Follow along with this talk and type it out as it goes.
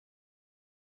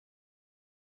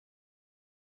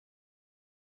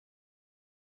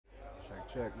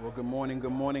Check. Well, good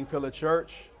morning, Pillar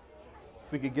Church.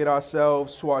 If we could get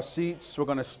ourselves to our seats, we're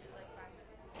going to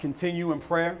continue in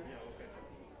prayer.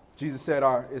 Jesus said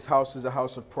his house is a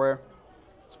house of prayer.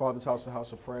 His Father's house is a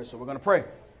house of prayer. So we're going to pray.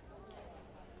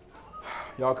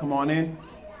 Y'all come on in.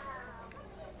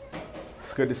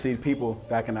 It's good to see people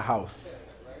back in the house.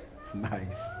 It's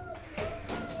nice.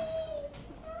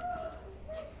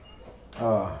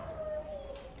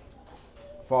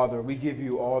 Father, we give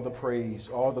you all the praise,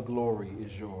 all the glory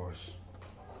is yours.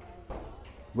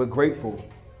 We're grateful.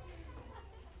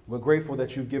 We're grateful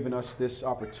that you've given us this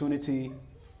opportunity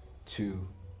to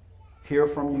hear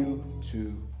from you,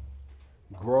 to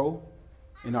grow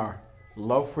in our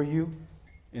love for you,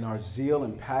 in our zeal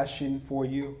and passion for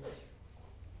you.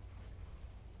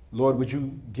 Lord, would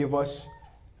you give us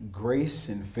grace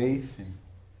and faith and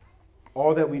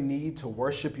all that we need to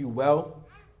worship you well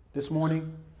this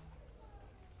morning?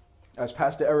 As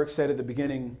Pastor Eric said at the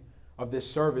beginning of this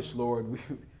service, Lord,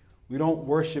 we don't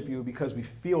worship you because we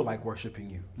feel like worshiping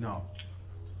you. No.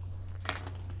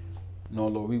 No,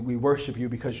 Lord, we worship you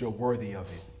because you're worthy of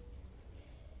it.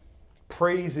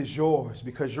 Praise is yours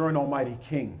because you're an almighty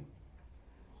King.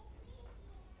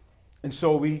 And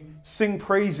so we sing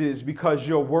praises because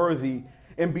you're worthy.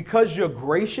 And because you're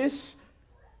gracious,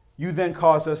 you then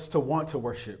cause us to want to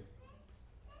worship.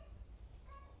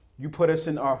 You put us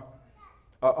in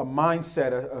a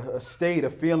mindset, a state, a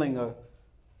feeling,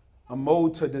 a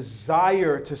mode to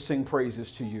desire to sing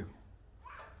praises to you.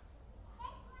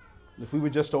 If we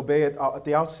would just obey it at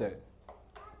the outset.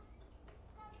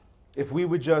 If we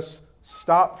would just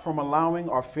stop from allowing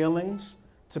our feelings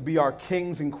to be our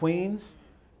kings and queens.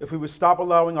 If we would stop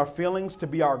allowing our feelings to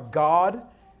be our God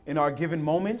in our given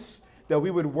moments. That we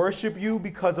would worship you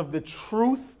because of the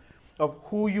truth of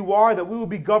who you are. That we would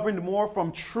be governed more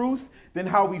from truth than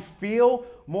how we feel,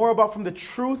 more about from the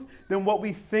truth than what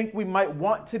we think we might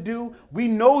want to do. We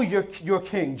know you're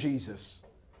King, Jesus.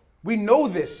 We know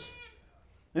this.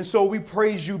 And so we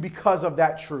praise you because of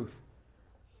that truth.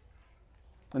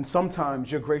 And sometimes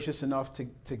you're gracious enough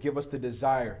to give us the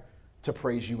desire to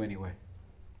praise you anyway.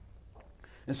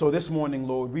 And so this morning,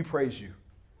 Lord, we praise you.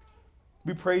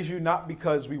 We praise you not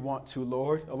because we want to,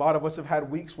 Lord. A lot of us have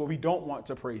had weeks where we don't want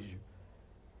to praise you.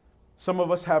 Some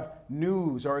of us have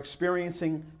news or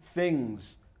experiencing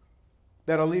things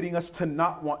that are leading us to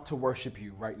not want to worship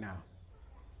you right now.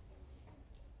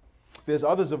 There's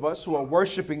others of us who are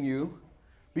worshiping you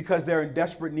because they're in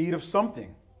desperate need of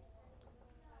something.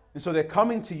 And so they're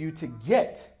coming to you to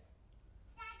get.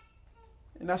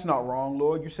 And that's not wrong,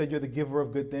 Lord. You said you're the giver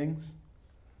of good things.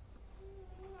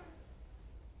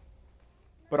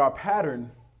 But our pattern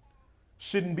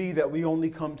shouldn't be that we only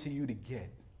come to you to get.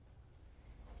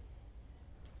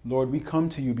 Lord, we come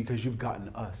to you because you've gotten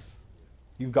us.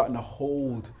 You've gotten a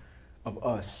hold of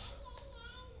us.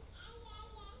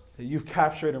 That you've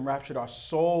captured and raptured our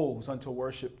souls unto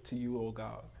worship to you, O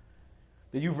God.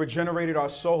 That you've regenerated our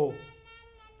soul.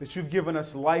 That you've given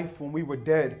us life when we were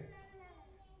dead.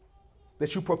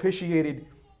 That you propitiated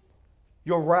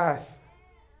your wrath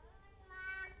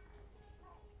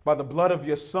by the blood of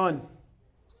your Son.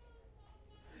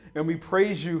 And we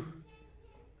praise you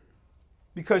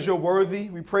because you're worthy.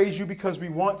 We praise you because we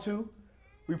want to.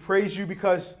 We praise you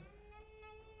because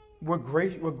we're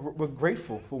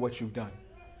grateful for what you've done.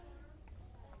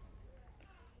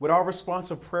 Would our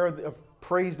response of prayer, of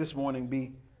praise this morning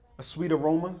be a sweet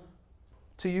aroma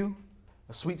to you,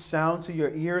 a sweet sound to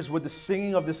your ears? Would the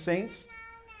singing of the saints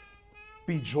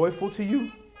be joyful to you?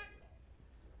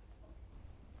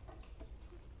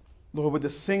 Lord, would the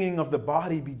singing of the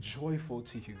body be joyful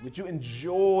to you? Would you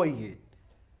enjoy it?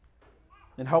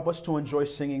 And help us to enjoy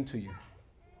singing to you.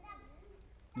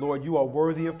 Lord, you are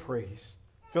worthy of praise.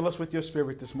 Fill us with your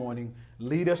spirit this morning.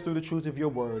 Lead us through the truth of your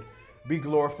word. Be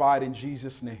glorified in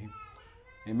Jesus' name.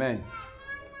 Amen.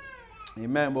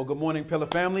 Amen. Well, good morning, Pillar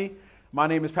family. My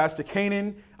name is Pastor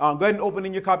Canaan. Go ahead and open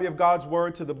in your copy of God's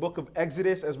word to the book of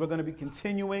Exodus as we're going to be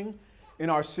continuing in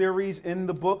our series in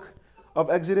the book of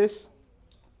Exodus.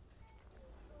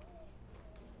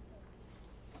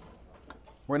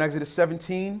 We're in Exodus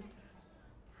 17.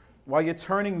 While you're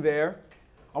turning there,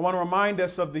 I want to remind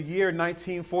us of the year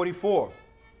 1944.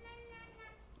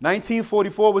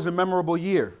 1944 was a memorable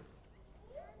year.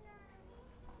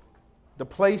 The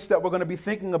place that we're going to be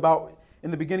thinking about in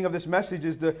the beginning of this message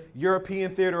is the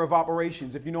European Theater of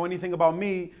Operations. If you know anything about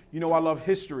me, you know I love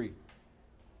history.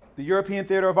 The European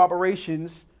Theater of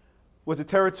Operations was a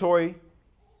territory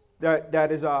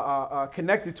that is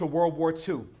connected to World War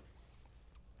II.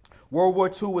 World War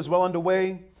II was well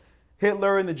underway.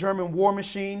 Hitler and the German war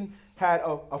machine had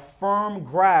a firm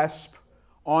grasp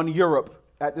on Europe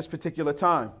at this particular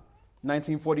time.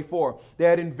 1944. They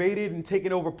had invaded and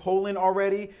taken over Poland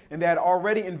already, and they had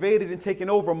already invaded and taken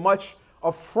over much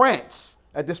of France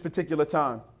at this particular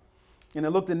time. And it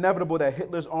looked inevitable that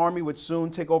Hitler's army would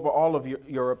soon take over all of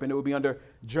Europe, and it would be under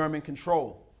German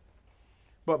control.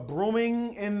 But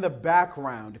brewing in the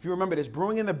background, if you remember this,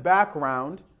 brewing in the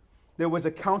background, there was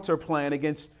a counter plan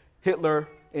against Hitler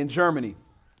in Germany.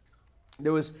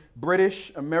 There was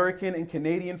British, American, and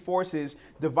Canadian forces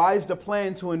devised a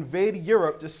plan to invade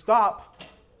Europe to stop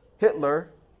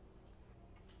Hitler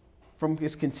from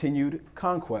his continued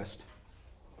conquest.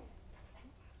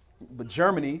 But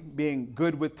Germany, being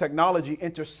good with technology,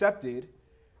 intercepted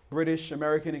British,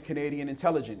 American, and Canadian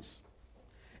intelligence.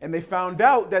 And they found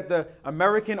out that the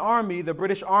American army, the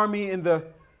British army, and the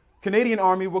Canadian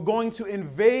army were going to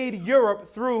invade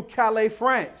Europe through Calais,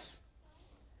 France.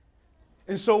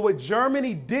 And so what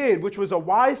Germany did, which was a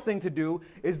wise thing to do,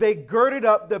 is they girded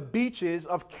up the beaches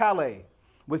of Calais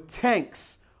with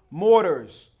tanks,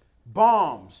 mortars,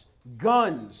 bombs,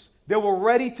 guns. They were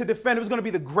ready to defend. It was going to be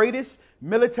the greatest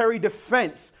military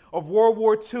defense of World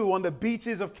War II on the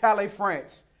beaches of Calais,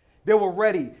 France. They were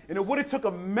ready. And it would have took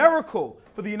a miracle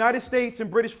for the United States and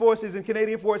British forces and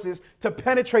Canadian forces to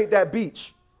penetrate that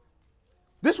beach.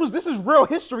 This is real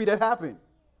history that happened.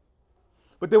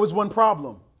 But there was one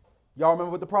problem. Y'all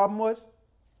remember what the problem was?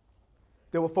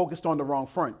 They were focused on the wrong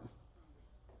front.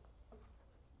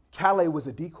 Calais was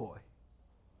a decoy.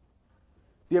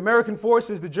 The American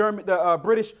forces, the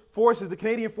British forces, the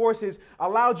Canadian forces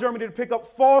allowed Germany to pick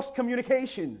up false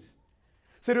communications.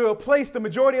 So they will place the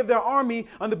majority of their army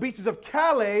on the beaches of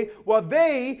Calais while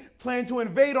they planned to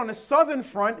invade on the southern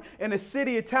front in a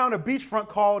city, a town, a beachfront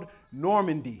called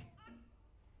Normandy.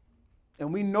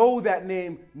 And we know that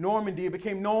name, Normandy. It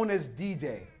became known as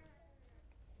D-Day.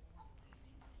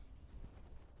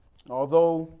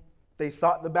 Although they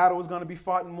thought the battle was going to be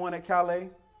fought and won at Calais,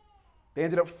 they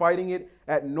ended up fighting it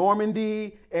at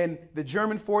Normandy, and the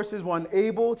German forces were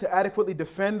unable to adequately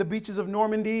defend the beaches of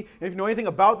Normandy. And if you know anything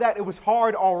about that, it was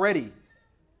hard already.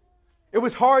 It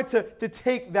was hard to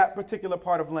take that particular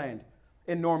part of land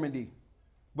in Normandy.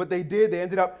 What they did, they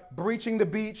ended up breaching the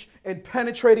beach and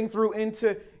penetrating through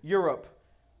into Europe.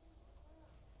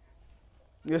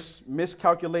 This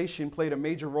miscalculation played a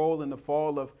major role in the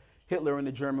fall of Hitler and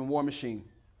the German war machine,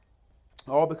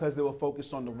 all because they were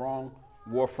focused on the wrong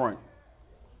war front.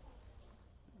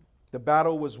 The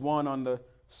battle was won on the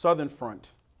southern front.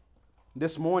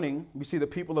 This morning, we see the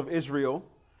people of Israel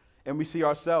and we see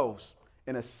ourselves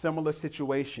in a similar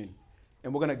situation.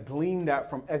 And we're going to glean that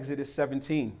from Exodus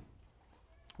 17.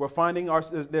 We're finding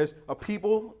there's a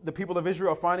people, the people of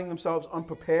Israel are finding themselves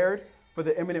unprepared for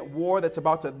the imminent war that's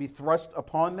about to be thrust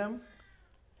upon them.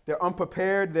 They're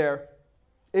unprepared, they're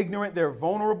ignorant, they're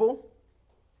vulnerable.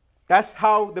 That's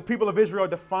how the people of Israel are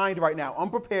defined right now: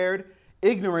 unprepared,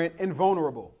 ignorant, and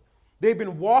vulnerable. They've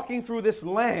been walking through this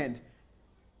land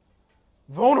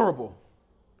vulnerable.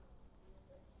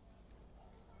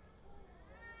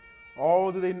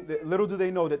 Little do they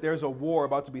know that there's a war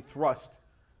about to be thrust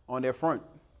on their front.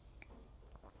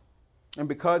 And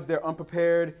because they're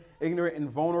unprepared, ignorant, and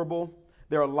vulnerable,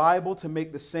 they're liable to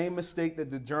make the same mistake that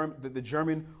the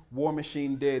German war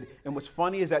machine did. And what's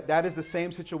funny is that is the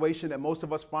same situation that most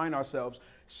of us find ourselves.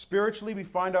 Spiritually, we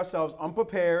find ourselves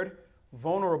unprepared,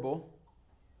 vulnerable,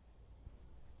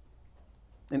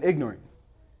 and ignorant.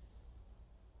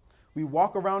 We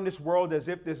walk around this world as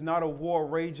if there's not a war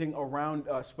raging around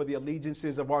us for the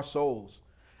allegiances of our souls,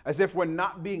 as if we're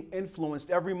not being influenced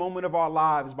every moment of our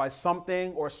lives by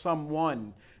something or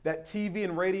someone, that TV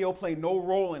and radio play no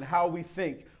role in how we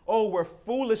think. Oh, we're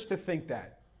foolish to think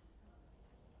that.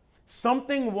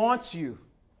 Something wants you.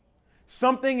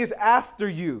 Something is after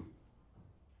you.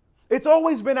 It's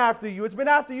always been after you. It's been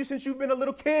after you since you've been a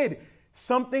little kid.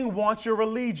 Something wants your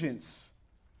allegiance.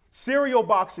 Cereal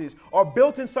boxes are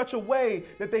built in such a way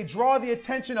that they draw the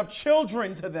attention of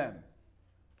children to them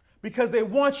because they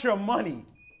want your money.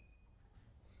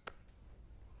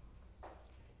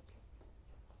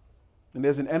 And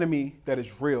there's an enemy that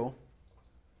is real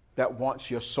that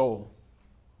wants your soul.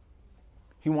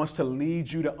 He wants to lead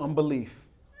you to unbelief.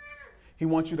 He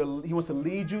wants to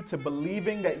lead you to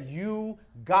believing that you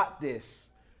got this.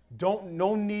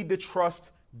 No need to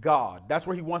trust God. That's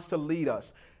where he wants to lead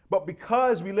us. But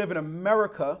because we live in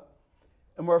America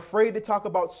and we're afraid to talk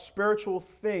about spiritual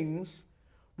things,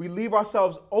 we leave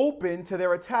ourselves open to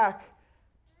their attack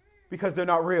because they're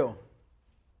not real.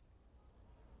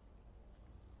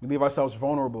 We leave ourselves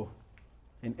vulnerable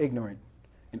and ignorant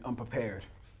and unprepared.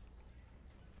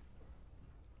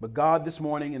 But God this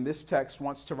morning in this text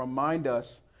wants to remind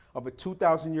us of a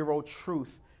 2,000-year-old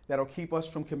truth that'll keep us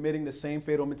from committing the same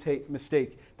fatal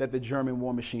mistake that the German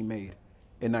war machine made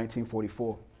in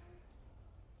 1944.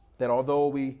 That although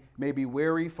we may be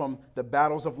weary from the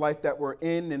battles of life that we're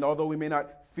in, and although we may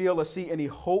not feel or see any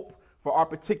hope for our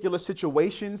particular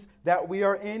situations that we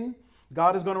are in,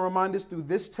 God is going to remind us through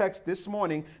this text this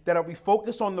morning that if we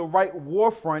focus on the right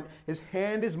war front, his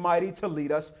hand is mighty to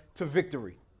lead us to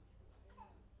victory.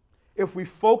 If we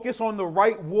focus on the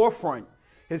right war front,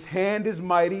 his hand is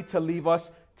mighty to lead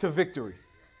us to victory.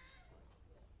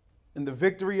 And the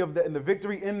victory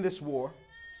in this war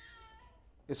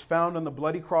is found on the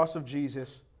bloody cross of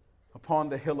Jesus upon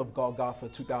the hill of Golgotha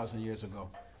 2,000 years ago.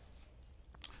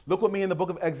 Look with me in the book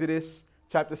of Exodus,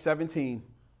 chapter 17.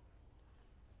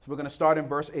 So we're going to start in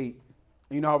verse 8.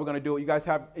 And you know how we're going to do it. You guys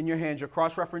have in your hands your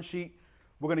cross-reference sheet.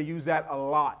 We're going to use that a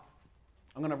lot.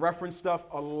 I'm going to reference stuff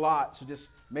a lot. So just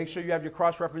make sure you have your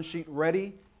cross-reference sheet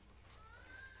ready.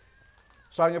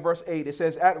 Starting at verse 8, it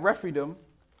says, "At Rephidim,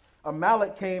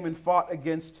 Amalek came and fought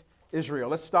against Israel."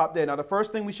 Let's stop there. Now, the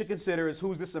first thing we should consider is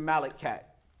who's this Amalek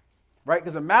cat, right?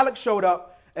 Because Amalek showed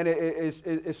up and is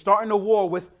starting a war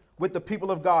with the people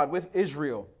of God, with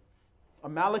Israel.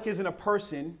 Amalek isn't a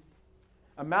person.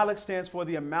 Amalek stands for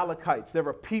the Amalekites. They're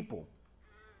a people.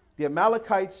 The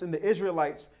Amalekites and the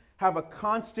Israelites have a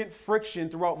constant friction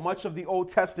throughout much of the Old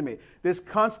Testament. There's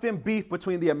constant beef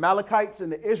between the Amalekites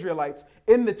and the Israelites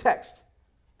in the text.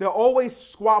 They're always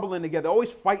squabbling together,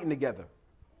 always fighting together.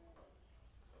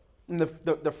 And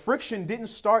the friction didn't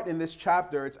start in this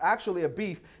chapter. It's actually a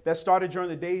beef that started during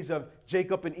the days of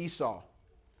Jacob and Esau.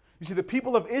 You see, the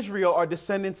people of Israel are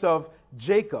descendants of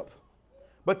Jacob,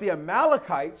 but the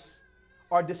Amalekites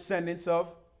are descendants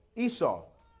of Esau.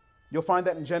 You'll find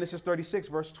that in Genesis 36,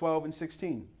 verse 12 and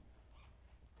 16.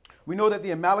 We know that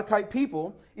the Amalekite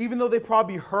people, even though they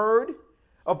probably heard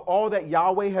of all that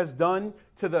Yahweh has done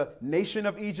to the nation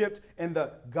of Egypt and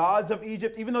the gods of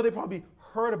Egypt, even though they probably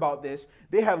heard about this,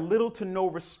 they had little to no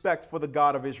respect for the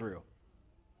God of Israel.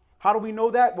 How do we know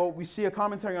that? Well, we see a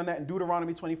commentary on that in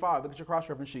Deuteronomy 25. Look at your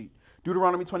cross-reference sheet.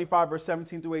 Deuteronomy 25, verse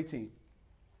 17 through 18.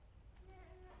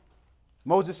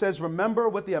 Moses says, "Remember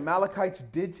what the Amalekites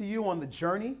did to you on the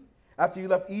journey after you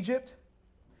left Egypt?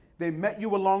 They met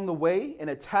you along the way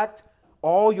and attacked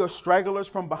all your stragglers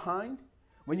from behind.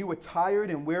 When you were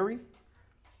tired and weary,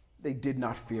 they did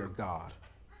not fear God."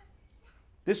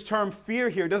 This term fear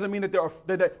here doesn't mean that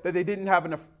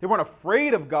they weren't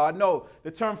afraid of God. No, the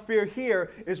term fear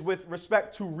here is with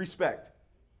respect to respect.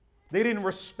 They didn't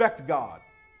respect God.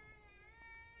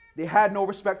 They had no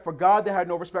respect for God. They had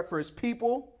no respect for his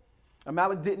people.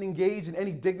 Amalek didn't engage in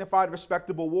any dignified,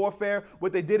 respectable warfare.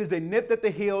 What they did is they nipped at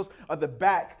the heels of the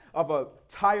back of a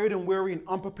tired and weary and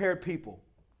unprepared people.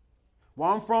 Where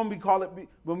I'm from, we call it,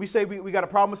 when we say we got a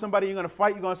problem with somebody, you're going to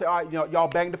fight, you're going to say, all right, y'all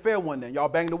bang the fair one then. Y'all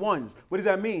bang the ones. What does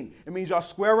that mean? It means y'all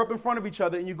square up in front of each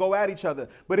other and you go at each other.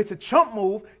 But it's a chump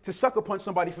move to sucker punch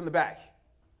somebody from the back.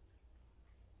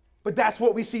 But that's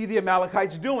what we see the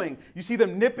Amalekites doing. You see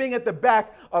them nipping at the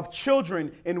back of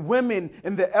children and women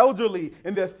and the elderly,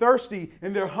 and they're thirsty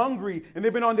and they're hungry and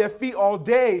they've been on their feet all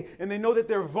day and they know that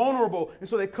they're vulnerable. And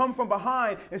so they come from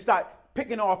behind and start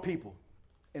picking off people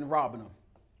and robbing them.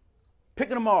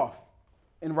 Picking them off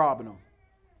and robbing them.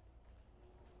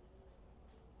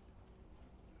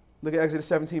 Look at Exodus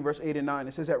 17, verse 8 and 9.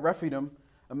 It says, "At Rephidim,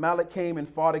 Amalek came and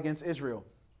fought against Israel.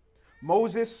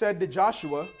 Moses said to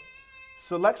Joshua,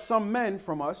 'Select some men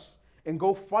from us and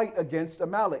go fight against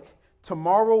Amalek.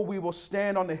 Tomorrow we will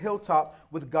stand on the hilltop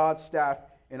with God's staff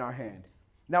in our hand.'"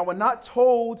 Now, we're not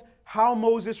told how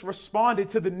Moses responded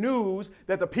to the news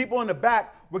that the people in the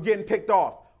back were getting picked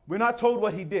off. We're not told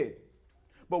what he did.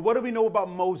 But what do we know about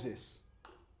Moses?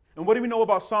 And what do we know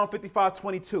about Psalm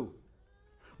 55:22?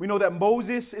 We know that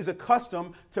Moses is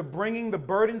accustomed to bringing the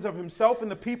burdens of himself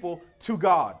and the people to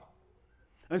God.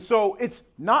 And so it's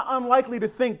not unlikely to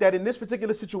think that in this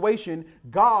particular situation,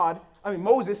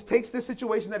 Moses takes this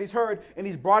situation that he's heard and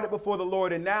he's brought it before the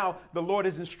Lord, and now the Lord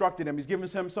has instructed him. He's given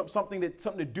him something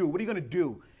to do. What are you going to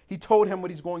do? He told him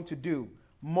what he's going to do,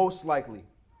 most likely.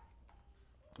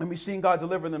 And we've seen God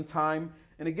deliver them time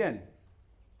and again.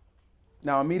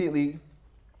 Now, immediately,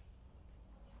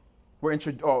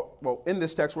 in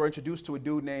this text, we're introduced to a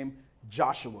dude named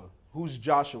Joshua. Who's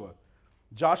Joshua?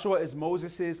 Joshua is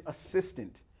Moses'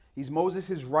 assistant. He's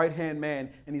Moses' right-hand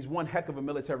man, and he's one heck of a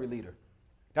military leader.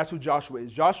 That's who Joshua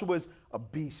is. Joshua is a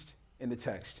beast in the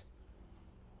text.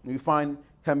 And we find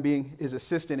him being his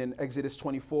assistant in Exodus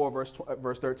 24,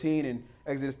 verse 13, and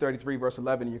Exodus 33, verse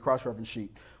 11 in your cross-reference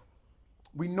sheet.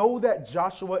 We know that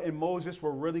Joshua and Moses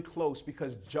were really close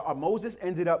because Moses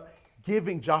ended up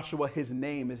giving Joshua his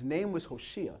name. His name was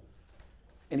Hoshea.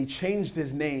 and he changed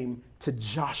his name to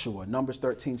Joshua, Numbers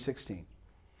 13:16.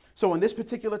 So in this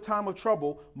particular time of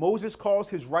trouble, Moses calls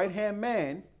his right-hand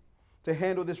man to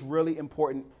handle this really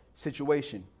important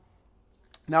situation.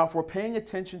 Now, if we're paying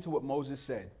attention to what Moses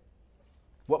said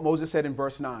in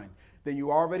verse 9, then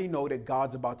you already know that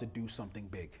God's about to do something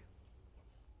big.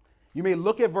 You may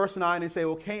look at verse 9 and say,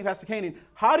 well, Pastor Canaan,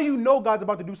 how do you know God's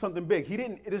about to do something big?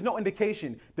 There's no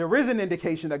indication. There is an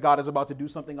indication that God is about to do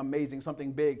something amazing,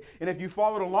 something big. And if you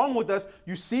followed along with us,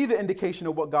 you see the indication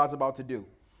of what God's about to do.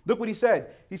 Look what he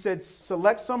said. He said,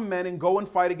 select some men and go and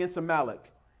fight against Amalek.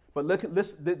 But look at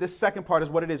this second part is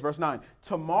what it is, verse 9.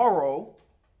 Tomorrow,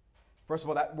 first of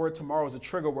all, that word tomorrow is a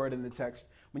trigger word in the text.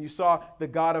 When you saw the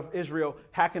God of Israel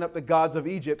hacking up the gods of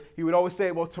Egypt, he would always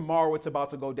say, well, tomorrow it's about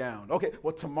to go down. Okay,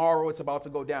 well, tomorrow it's about to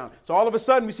go down. So all of a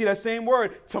sudden we see that same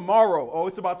word, tomorrow. Oh,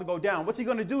 it's about to go down. What's he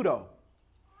going to do, though?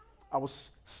 I will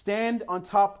stand on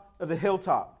top of the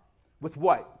hilltop with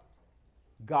what?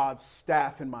 God's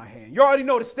staff in my hand. You already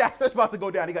know the staff that's about to go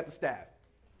down. He got the staff.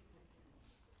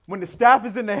 When the staff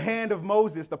is in the hand of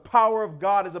Moses, the power of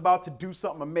God is about to do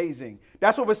something amazing.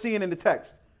 That's what we're seeing in the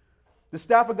text. The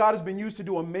staff of God has been used to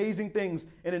do amazing things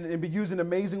and be used in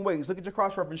amazing ways. Look at your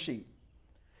cross-reference sheet.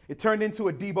 It turned into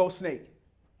a Debo snake.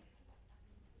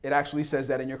 It actually says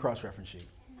that in your cross-reference sheet.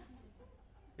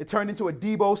 It turned into a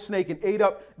Debo snake and ate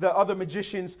up the other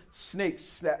magicians' snake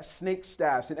staffs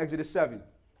in Exodus 7.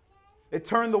 It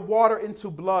turned the water into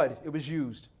blood. It was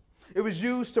used. It was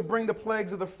used to bring the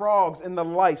plagues of the frogs and the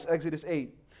lice, Exodus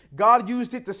 8. God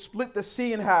used it to split the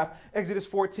sea in half, Exodus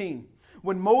 14.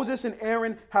 When Moses and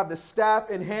Aaron have the staff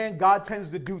in hand, God tends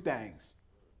to do things.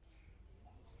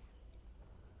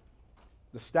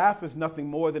 The staff is nothing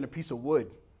more than a piece of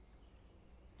wood.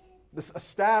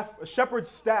 A shepherd's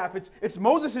staff, it's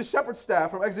Moses' shepherd's staff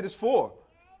from Exodus 4.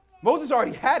 Moses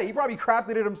already had it. He probably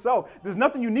crafted it himself. There's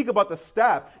nothing unique about the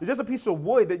staff. It's just a piece of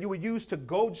wood that you would use to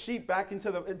goad sheep back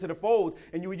into the fold,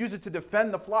 and you would use it to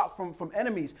defend the flock from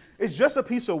enemies. It's just a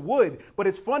piece of wood, but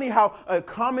it's funny how a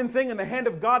common thing in the hand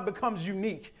of God becomes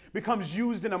unique, becomes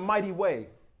used in a mighty way.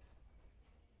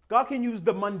 God can use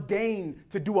the mundane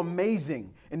to do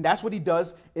amazing, and that's what he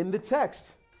does in the text.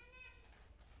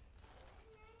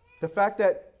 The fact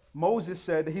that Moses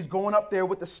said that he's going up there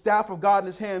with the staff of God in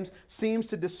his hands seems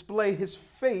to display his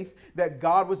faith that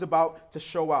God was about to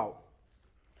show out.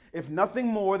 If nothing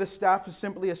more, the staff is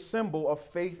simply a symbol of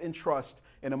faith and trust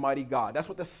in a mighty God. That's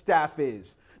what the staff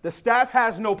is. The staff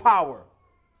has no power,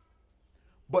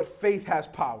 but faith has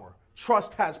power.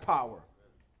 Trust has power.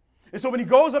 And so when he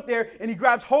goes up there and he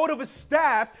grabs hold of his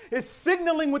staff, it's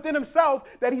signaling within himself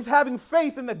that he's having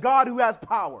faith in the God who has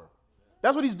power.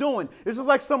 That's what he's doing. This is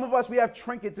like some of us, we have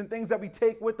trinkets and things that we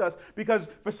take with us because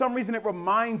for some reason it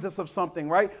reminds us of something,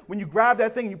 right? When you grab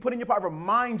that thing, you put it in your pocket, it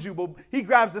reminds you, but he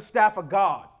grabs the staff of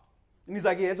God. And he's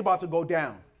like, yeah, it's about to go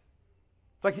down.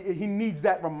 It's like he needs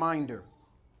that reminder.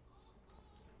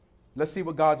 Let's see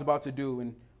what God's about to do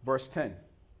in verse 10.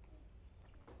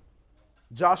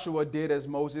 Joshua did as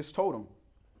Moses told him,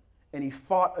 and he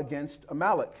fought against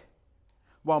Amalek,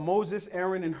 while Moses,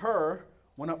 Aaron, and Hur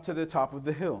went up to the top of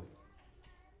the hill.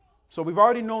 So we've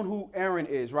already known who Aaron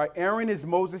is, right? Aaron is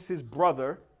Moses'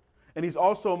 brother, and he's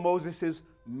also Moses'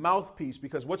 mouthpiece,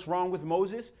 because what's wrong with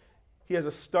Moses? He has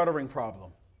a stuttering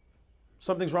problem.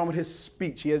 Something's wrong with his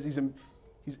speech. He doesn't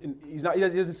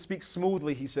speak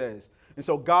smoothly, he says. And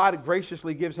so God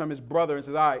graciously gives him his brother and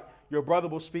says, all right, your brother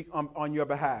will speak on your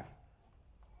behalf.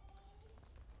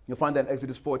 You'll find that in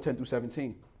Exodus 4:10 through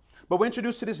 17. But we're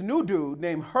introduced to this new dude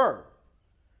named Hur.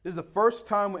 This is the first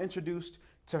time we're introduced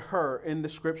to Hur in the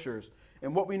scriptures.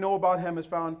 And what we know about him is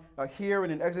found here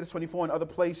and in Exodus 24 and other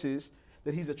places,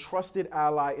 that he's a trusted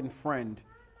ally and friend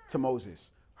to Moses.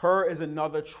 Hur is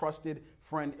another trusted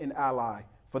friend and ally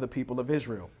for the people of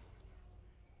Israel.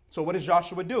 So what does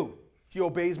Joshua do? He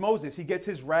obeys Moses. He gets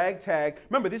his ragtag.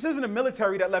 Remember, this isn't a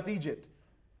military that left Egypt.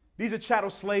 These are chattel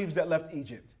slaves that left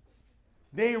Egypt.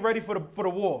 They ain't ready for the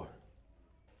war.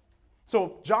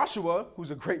 So Joshua,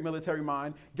 who's a great military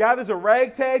mind, gathers a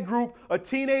ragtag group of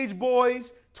teenage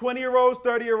boys, 20-year-olds,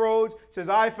 30-year-olds, says,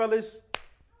 all right, fellas,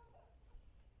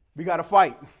 we got to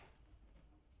fight.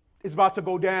 It's about to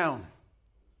go down.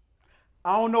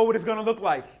 I don't know what it's going to look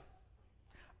like.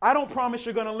 I don't promise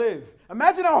you're going to live.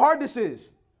 Imagine how hard this is.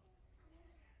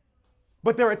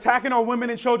 But they're attacking our women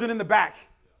and children in the back.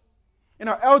 And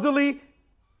our elderly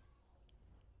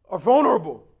are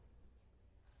vulnerable.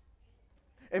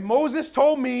 And Moses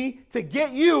told me to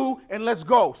get you and let's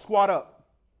go. Squat up.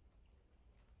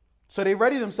 So they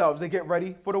ready themselves. They get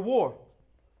ready for the war.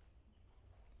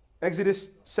 Exodus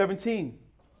 17:11.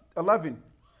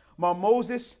 While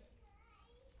Moses,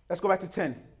 let's go back to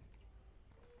 10.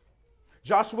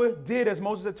 Joshua did as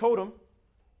Moses had told him,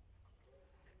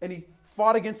 and he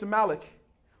fought against Amalek,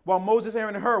 while Moses,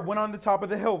 Aaron, and Hur went on the top of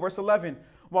the hill. Verse 11,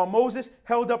 while Moses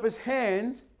held up his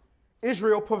hand,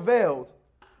 Israel prevailed.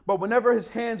 But whenever his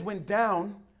hands went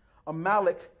down,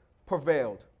 Amalek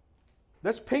prevailed.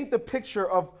 Let's paint the picture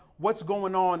of what's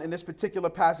going on in this particular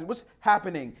passage. What's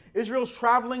happening? Israel's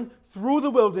traveling through the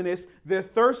wilderness. They're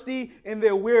thirsty and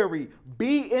they're weary.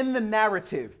 Be in the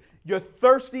narrative. You're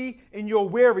thirsty and you're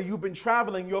weary. You've been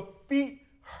traveling. Your feet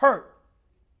hurt.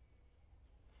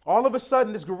 All of a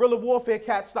sudden, this guerrilla warfare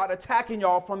cats start attacking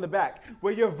y'all from the back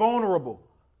where you're vulnerable.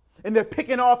 And they're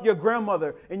picking off your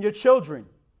grandmother and your children.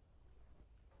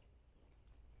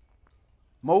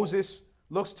 Moses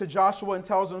looks to Joshua and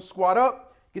tells him, squat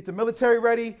up, get the military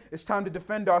ready. It's time to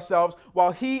defend ourselves.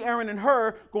 While he, Aaron, and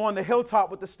Hur go on the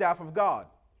hilltop with the staff of God.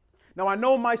 Now, I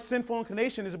know my sinful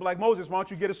inclination is to be like, Moses, why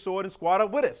don't you get a sword and squat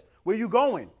up with us? Where you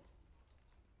going?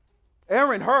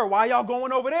 Aaron, Hur, why y'all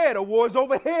going over there? The war's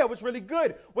over here. What's really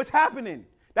good? What's happening?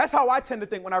 That's how I tend to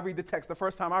think when I read the text the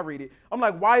first time I read it. I'm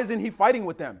like, why isn't he fighting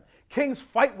with them? Kings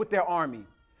fight with their army.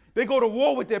 They go to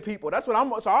war with their people. That's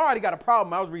what so I already got a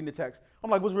problem. I was reading the text. I'm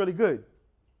like, what's really good?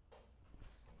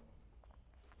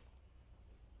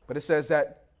 But it says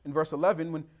that in verse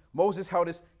 11, when Moses held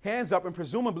his hands up, and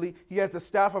presumably he has the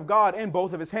staff of God in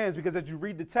both of his hands, because as you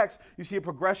read the text, you see a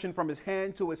progression from his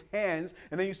hand to his hands,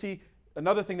 and then you see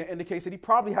another thing that indicates that he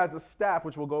probably has a staff,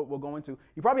 which we'll go into.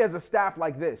 He probably has a staff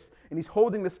like this, and he's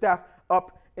holding the staff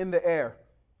up in the air.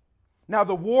 Now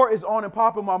the war is on and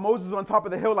popping while Moses is on top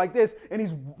of the hill like this, and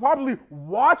he's probably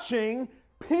watching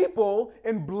people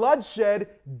and bloodshed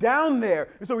down there.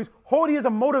 And so he's holding as a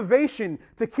motivation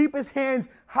to keep his hands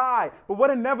high. But what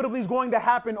inevitably is going to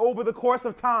happen over the course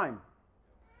of time?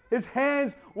 His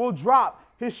hands will drop.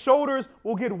 His shoulders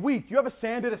will get weak. You ever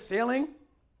sanded a ceiling?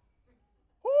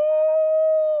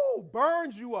 Ooh,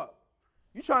 burns you up.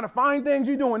 You're trying to find things,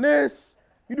 you're doing this.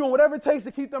 You're doing whatever it takes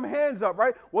to keep them hands up,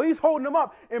 right? Well, he's holding them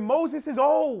up. And Moses is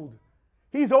old.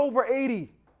 He's over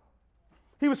 80.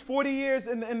 He was 40 years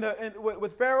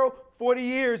with Pharaoh, 40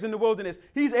 years in the wilderness.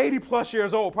 He's 80 plus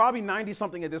years old, probably 90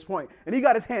 something at this point. And he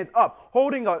got his hands up,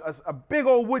 holding a big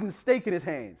old wooden stake in his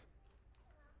hands.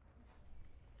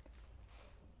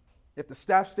 If the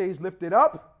staff stays lifted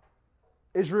up,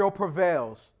 Israel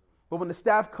prevails. But when the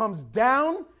staff comes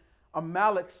down,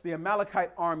 the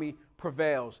Amalekite army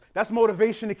prevails. That's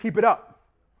motivation to keep it up.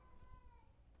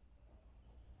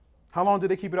 How long did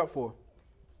they keep it up for?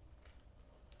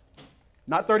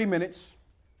 Not 30 minutes,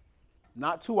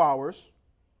 not 2 hours,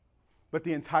 but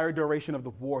the entire duration of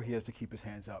the war he has to keep his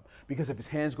hands up. Because if his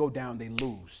hands go down, they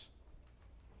lose.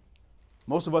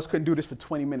 Most of us couldn't do this for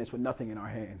 20 minutes with nothing in our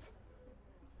hands.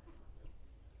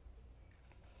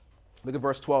 Look at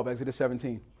verse 12, Exodus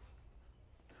 17.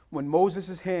 When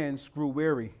Moses' hands grew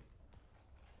weary,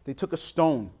 they took a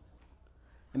stone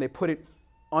and they put it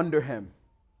under him.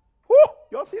 Woo!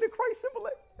 Y'all see the Christ symbol?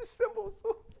 The symbols.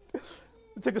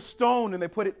 They took a stone and they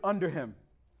put it under him,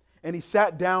 and he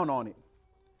sat down on it.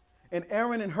 And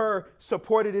Aaron and Hur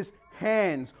supported his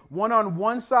hands, one on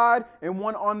one side and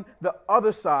one on the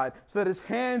other side, so that his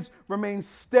hands remained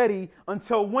steady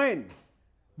until when?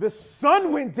 The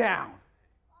sun went down.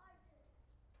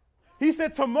 He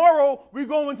said, tomorrow we're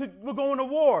going to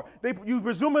war. You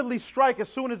presumably strike as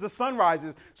soon as the sun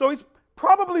rises. So he's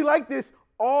probably like this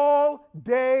all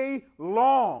day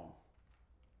long.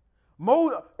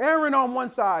 Aaron on one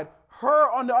side,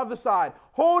 Hur on the other side,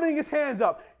 holding his hands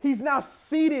up. He's now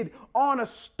seated on a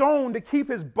stone to keep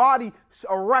his body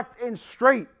erect and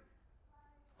straight.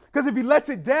 Because if he lets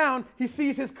it down, he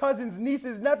sees his cousins,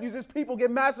 nieces, nephews, his people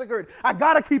get massacred. I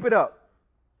got to keep it up.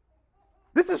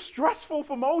 This is stressful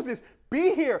for Moses.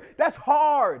 Be here. That's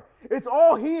hard. It's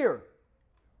all here.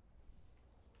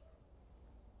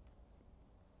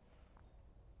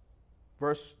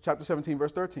 Chapter 17,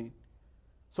 verse 13.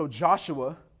 So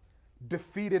Joshua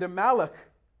defeated Amalek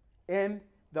and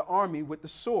the army with the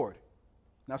sword.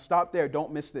 Now stop there.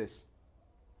 Don't miss this.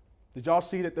 Did y'all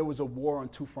see that there was a war on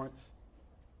two fronts?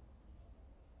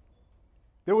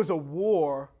 There was a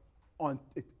war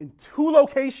in two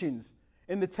locations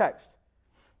in the text,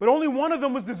 but only one of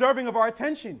them was deserving of our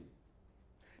attention.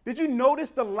 Did you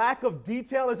notice the lack of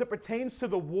detail as it pertains to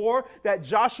the war that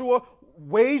Joshua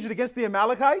waged against the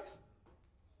Amalekites?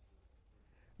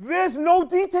 There's no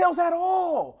details at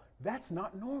all. That's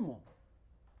not normal.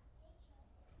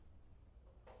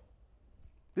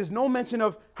 There's no mention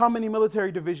of how many military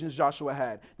divisions Joshua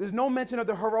had. There's no mention of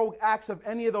the heroic acts of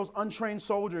any of those untrained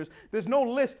soldiers. There's no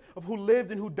list of who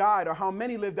lived and who died, or how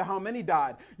many lived and how many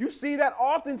died. You see that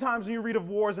oftentimes when you read of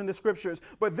wars in the scriptures,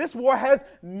 but this war has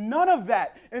none of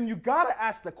that. And you got to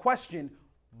ask the question,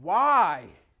 why?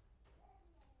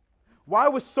 Why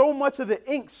was so much of the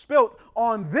ink spilt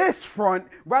on this front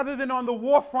rather than on the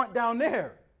war front down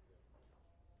there?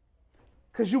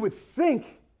 Because you would think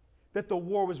that the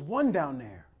war was won down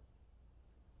there.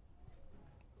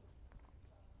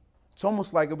 It's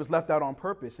almost like it was left out on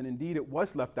purpose, and indeed it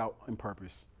was left out on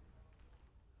purpose.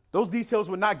 Those details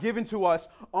were not given to us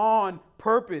on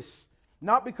purpose,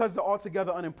 not because they're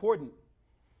altogether unimportant,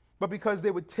 but because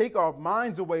they would take our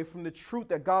minds away from the truth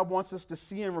that God wants us to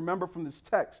see and remember from this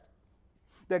text.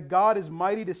 That God is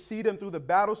mighty to see them through the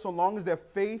battle so long as their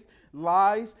faith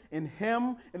lies in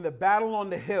Him in the battle on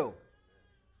the hill.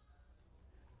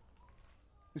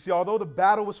 You see, although the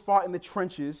battle was fought in the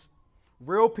trenches,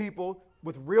 real people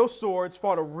with real swords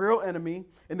fought a real enemy,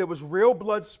 and there was real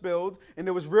blood spilled, and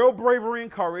there was real bravery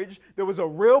and courage. There was a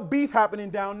real beef happening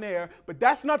down there, but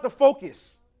that's not the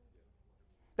focus.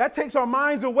 That takes our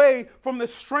minds away from the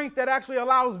strength that actually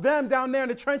allows them down there in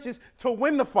the trenches to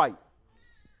win the fight.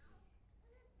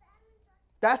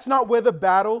 That's not where the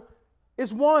battle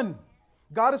is won.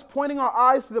 God is pointing our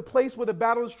eyes to the place where the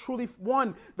battle is truly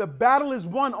won. The battle is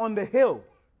won on the hill.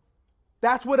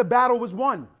 That's where the battle was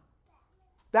won.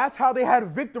 That's how they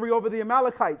had victory over the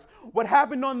Amalekites. What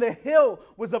happened on the hill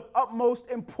was of utmost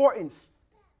importance.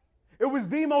 It was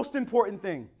the most important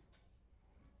thing.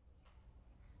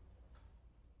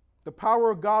 The power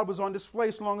of God was on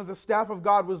display so long as the staff of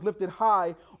God was lifted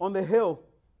high on the hill.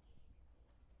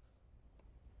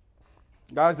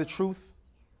 Guys, the truth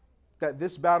that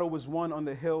this battle was won on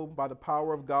the hill by the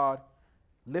power of God,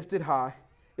 lifted high,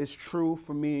 is true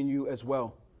for me and you as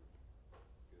well.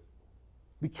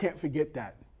 We can't forget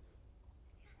that.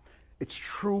 It's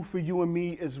true for you and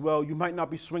me as well. You might not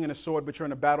be swinging a sword, but you're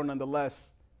in a battle nonetheless.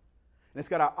 And it's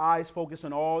got our eyes focused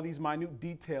on all these minute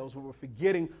details where we're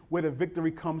forgetting where the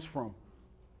victory comes from.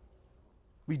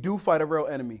 We do fight a real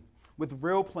enemy with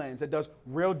real plans that does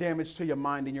real damage to your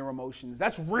mind and your emotions.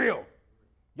 That's real.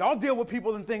 Y'all deal with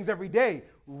people and things every day.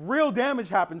 Real damage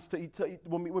happens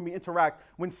when we interact,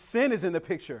 when sin is in the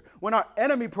picture, when our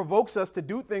enemy provokes us to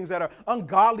do things that are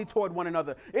ungodly toward one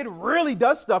another. It really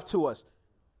does stuff to us.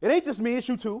 It ain't just me, it's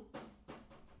you too.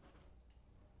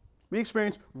 We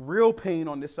experience real pain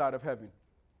on this side of heaven.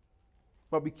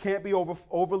 But we can't be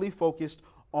overly focused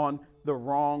on the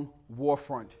wrong war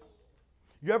front.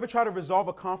 You ever try to resolve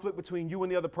a conflict between you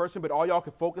and the other person, but all y'all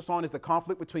can focus on is the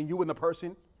conflict between you and the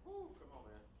person?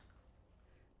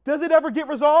 Does it ever get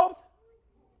resolved?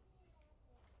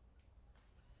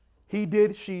 He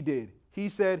did, she did. He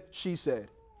said, she said.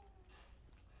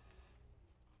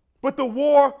 But the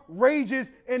war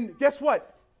rages, and guess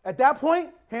what? At that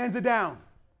point, hands are down.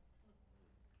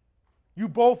 You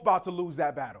both about to lose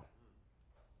that battle.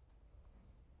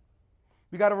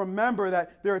 We got to remember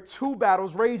that there are two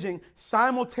battles raging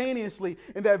simultaneously,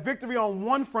 and that victory on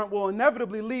one front will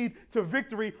inevitably lead to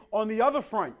victory on the other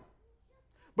front.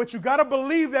 But you got to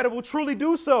believe that it will truly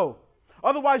do so.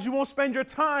 Otherwise, you won't spend your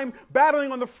time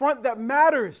battling on the front that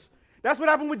matters. That's what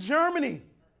happened with Germany.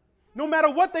 No matter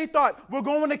what they thought, we're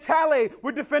going to Calais,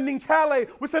 we're defending Calais,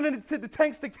 we're sending the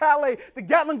tanks to Calais, the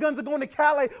Gatling guns are going to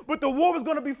Calais, but the war was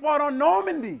going to be fought on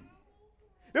Normandy.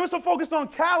 They were so focused on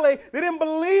Calais, they didn't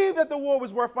believe that the war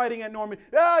was worth fighting at Normandy.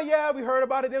 Oh, yeah, we heard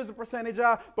about it, there was a percentage,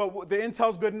 but the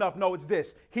intel's good enough. No, it's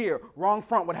this. Here, wrong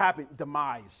front, what happened?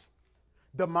 Demise.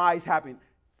 Demise happened.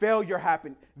 Failure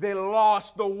happened. They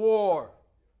lost the war.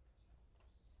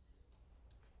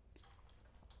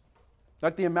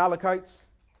 Like the Amalekites,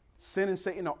 sin and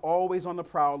Satan are always on the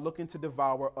prowl looking to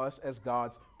devour us as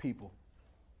God's people.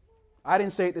 I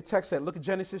didn't say it, the text said. Look at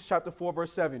Genesis chapter 4,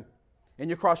 verse 7 in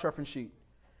your cross-reference sheet.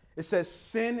 It says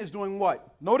sin is doing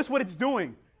what? Notice what it's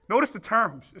doing. Notice the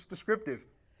terms. It's descriptive.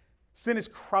 Sin is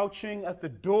crouching at the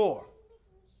door.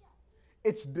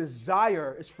 Its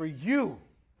desire is for you.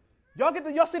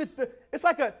 Y'all see it's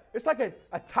like a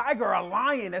tiger or a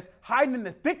lion that's hiding in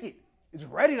the thicket. It's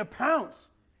ready to pounce.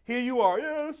 Here you are.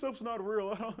 Yeah, this stuff's not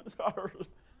real.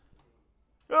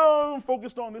 I'm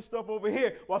focused on this stuff over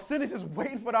here. While sin is just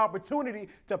waiting for the opportunity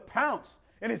to pounce.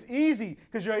 And it's easy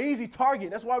because you're an easy target.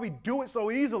 That's why we do it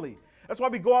so easily. That's why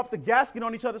we go off the gasket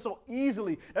on each other so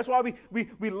easily. That's why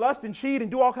we lust and cheat and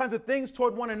do all kinds of things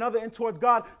toward one another and towards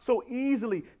God so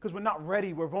easily, because we're not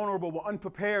ready, we're vulnerable, we're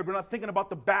unprepared, we're not thinking about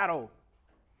the battle.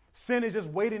 Sin is just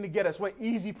waiting to get us. We're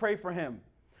easy prey for him.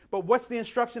 But what's the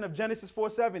instruction of Genesis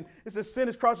 4:7? It says sin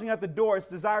is crouching at the door, its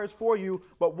desires for you,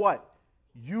 but what?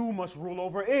 You must rule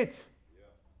over it.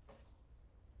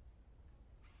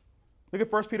 Look at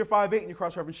 1 Peter 5:8 in your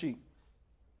cross-reference sheet.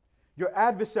 Your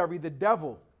adversary, the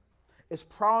devil, is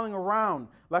prowling around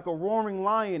like a roaring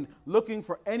lion looking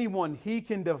for anyone he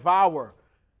can devour.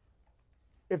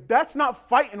 If that's not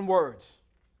fighting words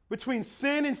between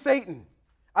sin and Satan,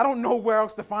 I don't know where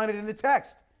else to find it in the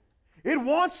text. It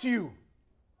wants you.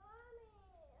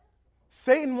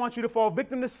 Satan wants you to fall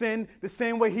victim to sin the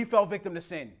same way he fell victim to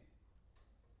sin.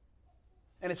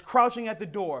 And it's crouching at the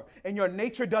door, and your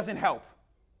nature doesn't help.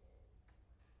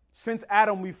 Since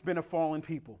Adam, we've been a fallen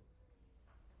people.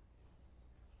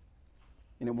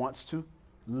 And it wants to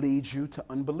lead you to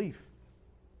unbelief.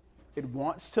 It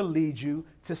wants to lead you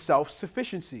to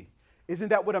self-sufficiency. Isn't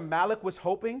that what Amalek was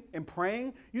hoping and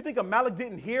praying? You think Amalek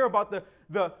didn't hear about the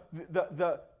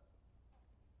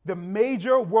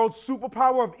major world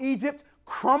superpower of Egypt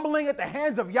crumbling at the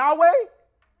hands of Yahweh?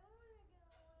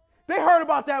 They heard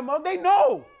about that, they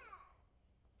know.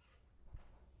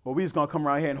 Well, we just gonna come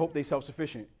around here and hope they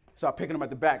self-sufficient. Start picking them at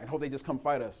the back and hope they just come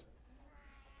fight us.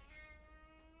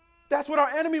 That's what our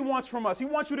enemy wants from us. He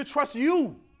wants you to trust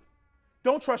you.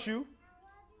 Don't trust you.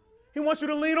 He wants you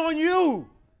to lean on you.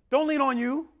 Don't lean on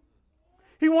you.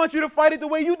 He wants you to fight it the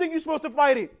way you think you're supposed to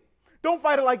fight it. Don't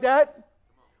fight it like that.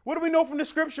 What do we know from the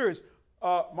scriptures?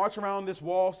 March around this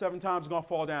wall 7 times, it's going to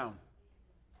fall down.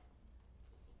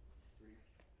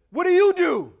 What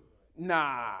do?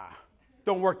 Nah,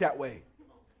 don't work that way.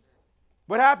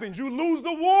 What happens? You lose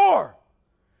the war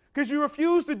because you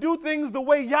refuse to do things the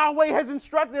way Yahweh has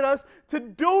instructed us to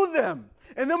do them.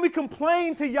 And then we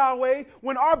complain to Yahweh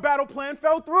when our battle plan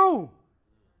fell through.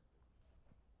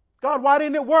 God, why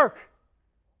didn't it work?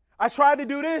 I tried to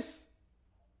do this.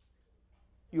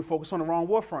 You focus on the wrong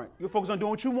war front. You focus on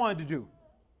doing what you wanted to do.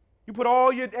 You put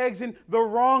all your eggs in the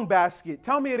wrong basket.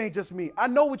 Tell me it ain't just me. I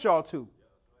know what y'all too.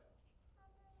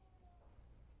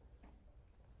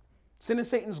 Sin and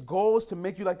Satan's goal is to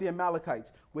make you like the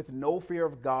Amalekites with no fear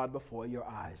of God before your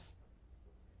eyes.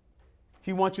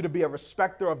 He wants you to be a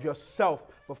respecter of yourself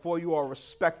before you are a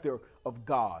respecter of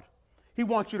God. He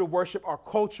wants you to worship our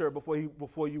culture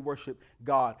before you worship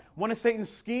God. One of Satan's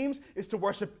schemes is to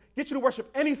get you to worship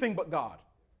anything but God.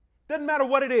 Doesn't matter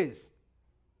what it is.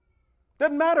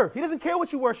 Doesn't matter. He doesn't care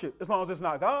what you worship as long as it's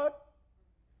not God.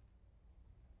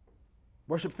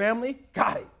 Worship family?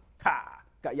 Got it. Ha!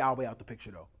 Got Yahweh out the picture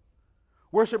though.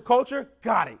 Worship culture?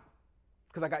 Got it.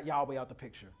 Because I got Yahweh out the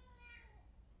picture.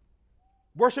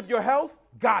 Worship your health?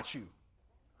 Got you.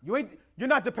 You're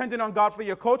not dependent on God for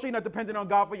your culture. You're not dependent on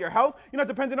God for your health. You're not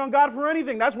dependent on God for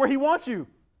anything. That's where he wants you.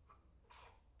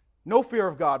 No fear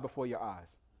of God before your eyes.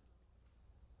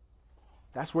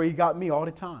 That's where he got me all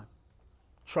the time.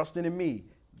 Trusting in me.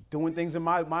 Doing things in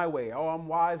my way. Oh, I'm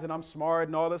wise and I'm smart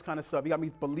and all this kind of stuff. He got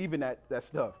me believing that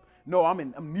stuff. No,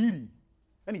 I'm needy.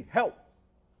 I need help.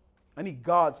 I need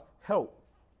God's help.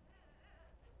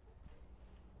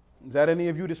 Is that any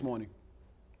of you this morning?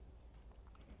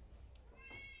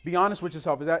 Be honest with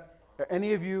yourself. Are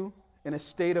any of you in a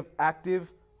state of active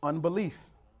unbelief?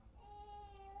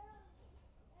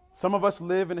 Some of us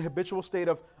live in a habitual state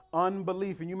of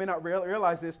unbelief, and you may not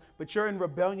realize this, but you're in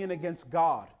rebellion against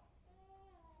God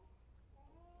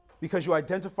because you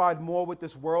identified more with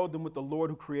this world than with the Lord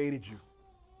who created you.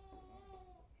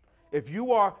 If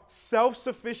you are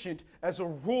self-sufficient as a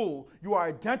rule, you are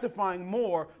identifying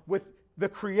more with the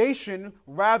creation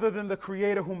rather than the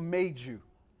creator who made you.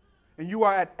 And you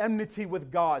are at enmity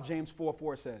with God, James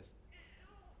 4:4 says.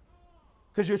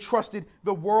 Because you trusted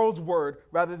the world's word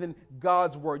rather than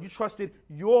God's word. You trusted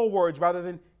your words rather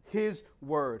than his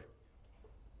word.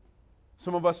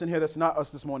 Some of us in here, that's not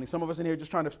us this morning. Some of us in here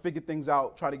just trying to figure things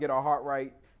out, try to get our heart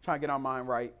right, trying to get our mind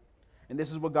right. And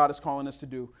this is what God is calling us to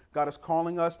do. God is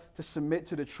calling us to submit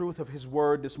to the truth of his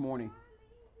word this morning.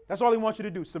 That's all he wants you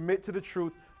to do. Submit to the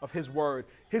truth of his word.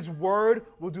 His word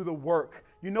will do the work.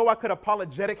 You know I could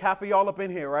apologetic half of y'all up in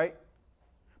here, right?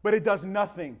 But it does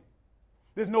nothing.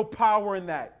 There's no power in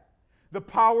that. The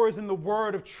power is in the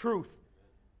word of truth.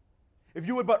 If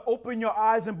you would but open your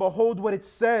eyes and behold what it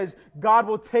says, God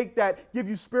will take that, give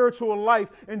you spiritual life,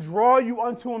 and draw you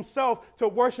unto himself to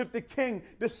worship the King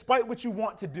despite what you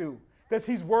want to do, because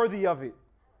he's worthy of it.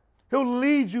 He'll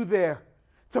lead you there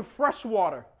to fresh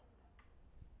water.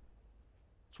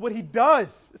 It's what he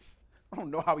does. I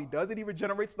don't know how he does it. He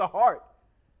regenerates the heart.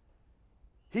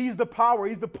 He's the power.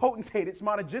 He's the potentate. It's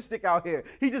monogistic out here.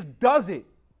 He just does it.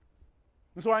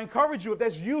 And so I encourage you, if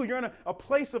that's you, you're in a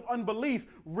place of unbelief,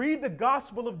 read the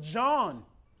Gospel of John.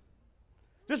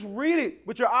 Just read it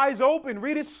with your eyes open.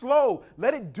 Read it slow.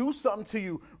 Let it do something to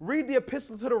you. Read the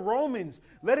Epistle to the Romans.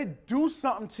 Let it do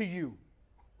something to you.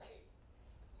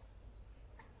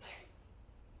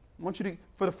 I want you to,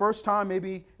 for the first time,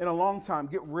 maybe in a long time,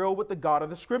 get real with the God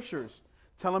of the Scriptures.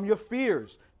 Tell him your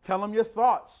fears. Tell him your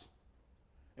thoughts.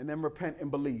 And then repent and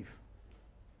believe.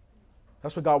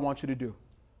 That's what God wants you to do.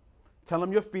 Tell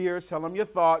him your fears. Tell him your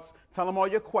thoughts. Tell him all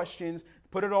your questions.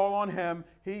 Put it all on him.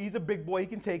 He's a big boy. He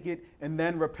can take it. And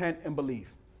then repent and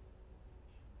believe.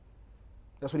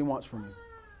 That's what he wants from you.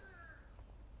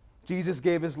 Jesus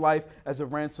gave his life as a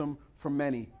ransom for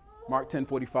many. Mark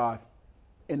 10:45.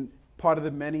 And part of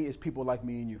the many is people like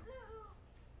me and you.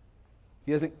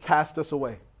 He doesn't cast us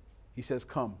away. He says,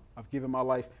 come. I've given my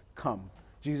life. Come.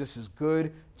 Jesus is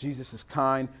good. Jesus is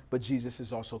kind. But Jesus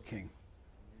is also king.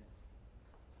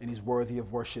 And he's worthy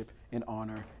of worship and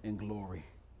honor and glory.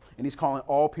 And he's calling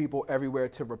all people everywhere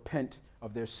to repent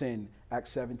of their sin.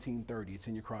 Acts 17:30. It's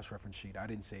in your cross-reference sheet. I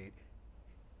didn't say it.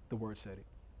 The word said it.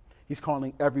 He's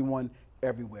calling everyone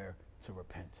everywhere to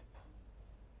repent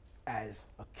as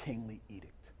a kingly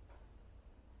edict.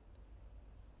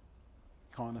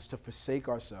 Calling us to forsake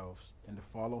ourselves and to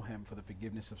follow him for the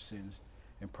forgiveness of sins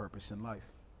and purpose in life.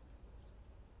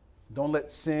 Don't let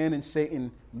sin and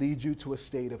Satan lead you to a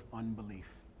state of unbelief.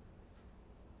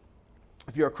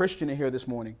 If you're a Christian in here this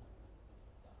morning,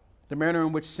 the manner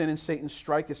in which sin and Satan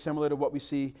strike is similar to what we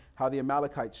see how the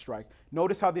Amalekites strike.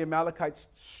 Notice how the Amalekites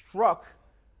struck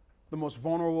the most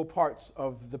vulnerable parts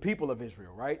of the people of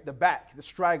Israel, right? The back, the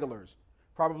stragglers,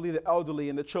 probably the elderly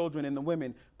and the children and the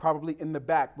women, probably in the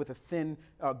back with a thin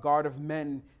guard of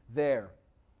men there.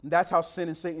 And that's how sin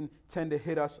and Satan tend to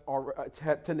hit us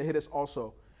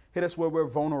also. Hit us where we're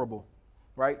vulnerable,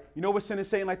 right? You know what sin and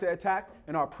Satan like to attack?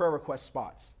 In our prayer request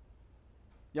spots.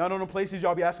 Y'all know the places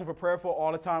y'all be asking for prayer for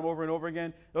all the time over and over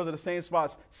again? Those are the same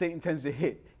spots Satan tends to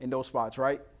hit in those spots,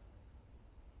 right?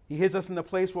 He hits us in the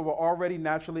place where we're already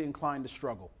naturally inclined to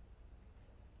struggle.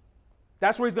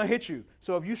 That's where he's going to hit you.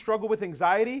 So if you struggle with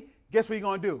anxiety, guess what he's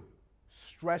going to do?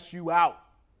 Stress you out.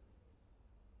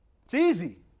 It's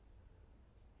easy.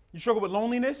 You struggle with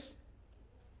loneliness,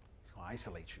 he's going to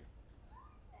isolate you.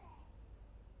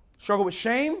 Struggle with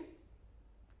shame,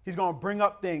 he's going to bring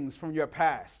up things from your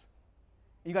past.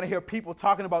 You're going to hear people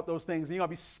talking about those things, and you're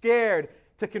going to be scared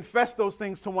to confess those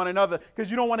things to one another because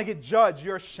you don't want to get judged.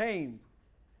 You're ashamed.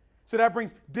 So that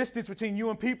brings distance between you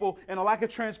and people and a lack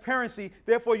of transparency.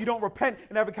 Therefore, you don't repent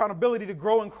and have accountability to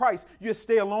grow in Christ. You just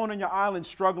stay alone on your island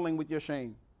struggling with your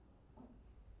shame.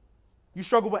 You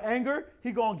struggle with anger,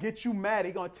 he's going to get you mad.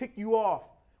 He's going to tick you off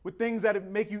with things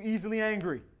that make you easily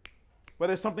angry.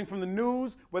 Whether it's something from the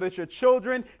news, whether it's your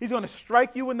children, he's going to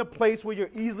strike you in the place where you're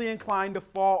easily inclined to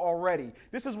fall already.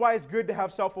 This is why it's good to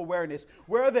have self-awareness.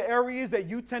 Where are the areas that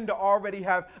you tend to already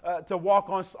have to walk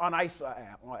on ice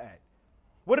at?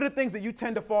 What are the things that you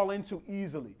tend to fall into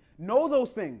easily? Know those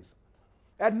things.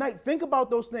 At night, think about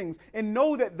those things and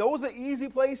know that those are easy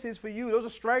places for you. Those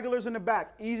are stragglers in the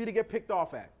back, easy to get picked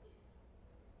off at.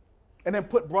 And then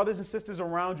put brothers and sisters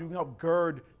around you who can help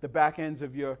gird the back ends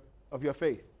of your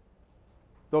faith.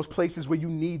 Those places where you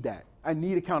need that. I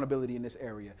need accountability in this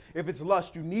area. If it's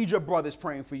lust, you need your brothers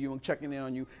praying for you and checking in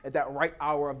on you at that right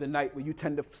hour of the night where you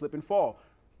tend to slip and fall.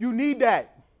 You need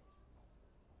that.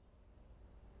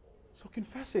 So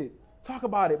confess it. Talk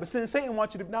about it. But since Satan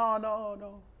wants you to,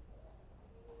 no.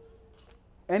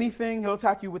 Anything, he'll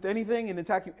attack you with anything and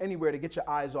attack you anywhere to get your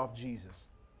eyes off Jesus.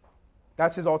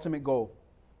 That's his ultimate goal.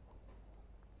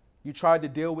 You tried to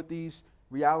deal with these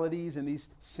realities and these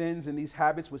sins and these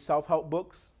habits with self-help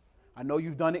books. I know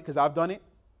you've done it because I've done it.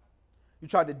 You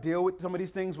tried to deal with some of these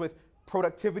things with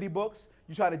productivity books.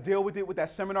 You tried to deal with it with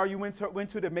that seminar you went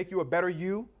to make you a better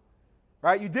you.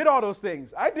 Right? You did all those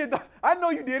things. I know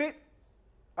you did it.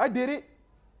 I did it.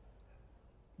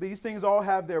 These things all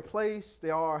have their place.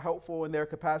 They all are helpful in their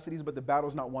capacities, but the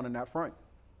battle's not won on that front.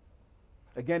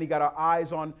 Again, he got our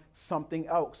eyes on something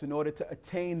else in order to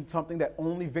attain something that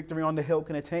only victory on the hill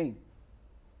can attain.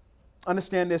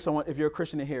 Understand this if you're a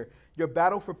Christian in here. Your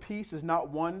battle for peace is not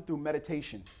won through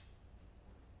meditation.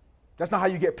 That's not how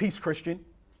you get peace, Christian.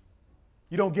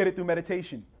 You don't get it through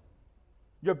meditation.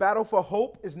 Your battle for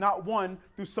hope is not won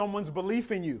through someone's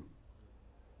belief in you.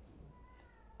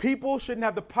 People shouldn't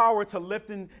have the power to lift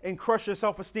and crush your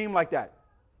self-esteem like that.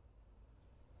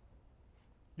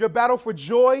 Your battle for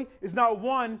joy is not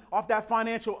won off that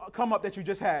financial come up that you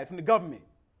just had from the government.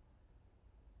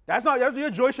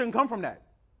 Your joy shouldn't come from that.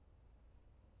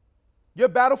 Your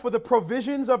battle for the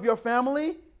provisions of your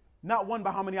family, not won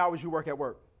by how many hours you work at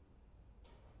work.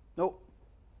 Nope.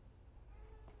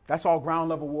 That's all ground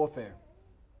level warfare.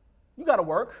 You got to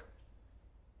work.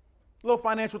 Little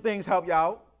financial things help you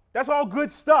out. That's all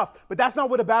good stuff, but that's not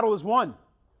where the battle is won.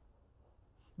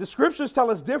 The scriptures tell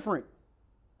us different.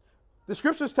 The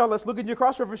scriptures tell us, look at your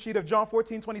cross-reference sheet of John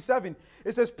 14:27.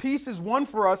 It says, peace is won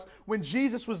for us when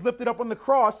Jesus was lifted up on the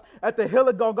cross at the hill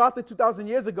of Golgotha 2,000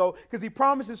 years ago, because he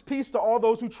promises peace to all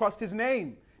those who trust his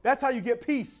name. That's how you get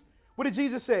peace. What did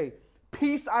Jesus say?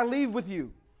 Peace I leave with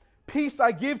you. Peace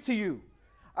I give to you.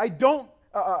 I do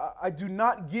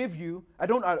not give to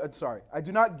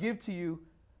you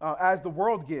as the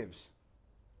world gives.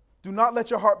 Do not let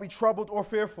your heart be troubled or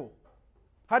fearful.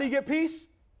 How do you get peace?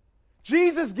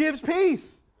 Jesus gives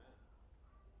peace.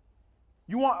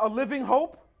 You want a living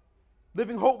hope?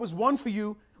 Living hope was won for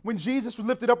you when Jesus was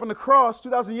lifted up on the cross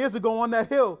 2,000 years ago on that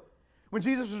hill. When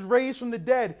Jesus was raised from the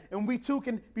dead, and we too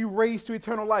can be raised to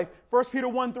eternal life. 1 Peter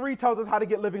 1:3 tells us how to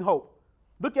get living hope.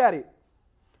 Look at it.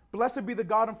 Blessed be the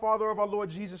God and Father of our Lord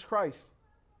Jesus Christ.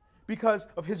 Because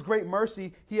of his great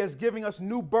mercy, he has given us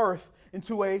new birth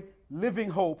into a living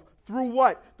hope. Through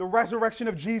what? The resurrection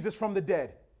of Jesus from the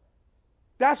dead.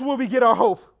 That's where we get our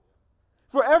hope.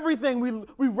 For everything,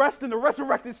 we rest in the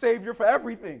resurrected Savior for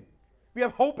everything. We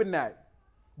have hope in that.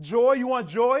 Joy, you want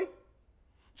joy?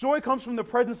 Joy comes from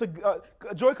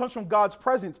joy comes from God's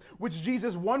presence, which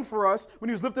Jesus won for us when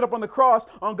he was lifted up on the cross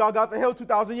on Golgotha Hill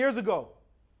 2,000 years ago.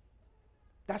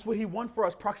 That's what he won for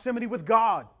us, proximity with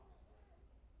God.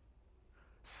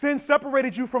 Sin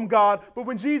separated you from God, but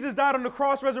when Jesus died on the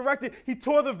cross, resurrected, he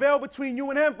tore the veil between you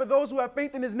and him. For those who have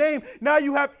faith in his name, now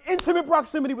you have intimate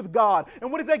proximity with God.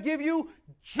 And what does that give you?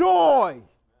 Joy.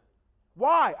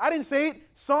 Why? I didn't say it.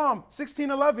 Psalm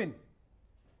 16:11.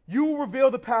 You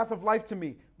reveal the path of life to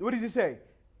me. What does he say?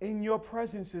 In your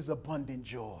presence is abundant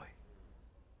joy.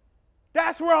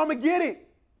 That's where I'm going to get it.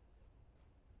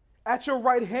 At your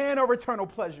right hand are eternal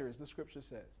pleasures, the scripture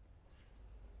says.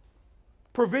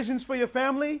 Provisions for your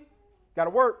family, gotta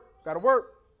work.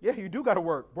 Yeah, you do gotta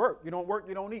work. You don't work,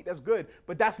 you don't eat. That's good.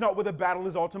 But that's not where the battle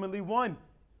is ultimately won.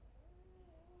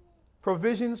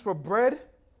 Provisions for bread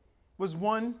was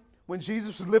won when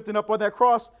Jesus was lifted up on that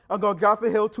cross on Golgotha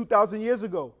Hill 2,000 years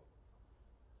ago,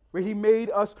 where he made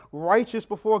us righteous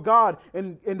before God.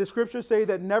 And the scriptures say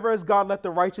that never has God let the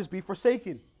righteous be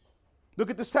forsaken. Look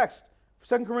at this text,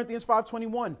 2 Corinthians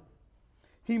 5:21.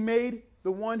 He made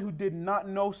the one who did not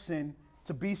know sin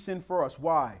to be sin for us.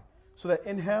 Why? So that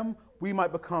in him we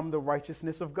might become the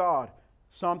righteousness of God.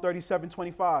 Psalm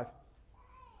 37:25.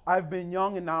 I've been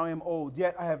young and now I am old,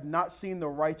 yet I have not seen the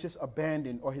righteous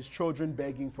abandoned or his children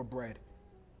begging for bread.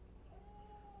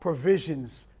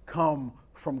 Provisions come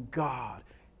from God.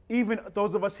 Even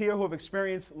those of us here who have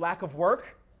experienced lack of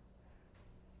work,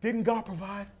 didn't God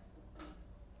provide?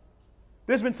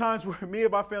 There's been times where me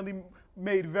and my family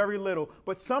made very little,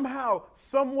 but somehow,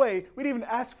 some way, we didn't even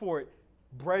ask for it.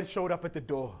 Bread showed up at the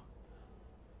door.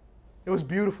 It was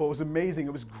beautiful. It was amazing.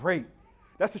 It was great.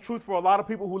 That's the truth for a lot of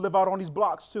people who live out on these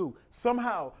blocks too.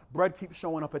 Somehow, bread keeps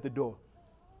showing up at the door.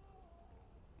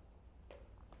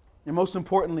 And most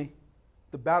importantly,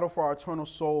 the battle for our eternal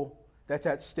soul that's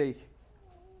at stake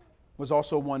was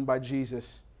also won by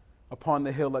Jesus upon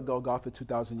the hill at Golgotha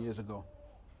 2,000 years ago.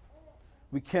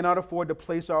 We cannot afford to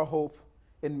place our hope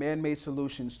in man-made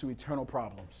solutions to eternal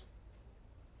problems.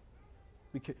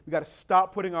 We got to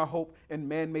stop putting our hope in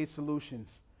man-made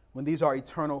solutions when these are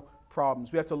eternal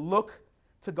problems. We have to look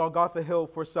to Golgotha Hill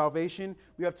for salvation.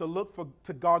 We have to look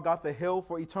to Golgotha Hill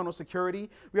for eternal security.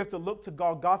 We have to look to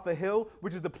Golgotha Hill,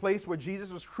 which is the place where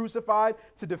Jesus was crucified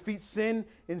to defeat sin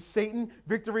and Satan.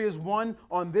 Victory is won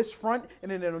on this front,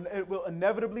 and it will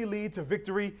inevitably lead to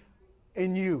victory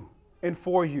in you and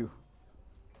for you.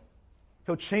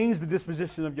 He'll change the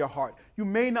disposition of your heart. You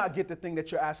may not get the thing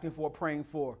that you're asking for, praying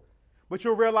for, but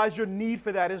you'll realize your need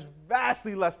for that is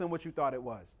vastly less than what you thought it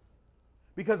was.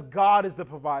 Because God is the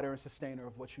provider and sustainer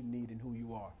of what you need and who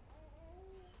you are.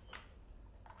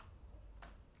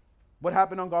 What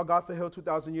happened on Golgotha Hill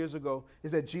 2,000 years ago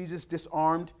is that Jesus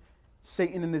disarmed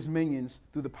Satan and his minions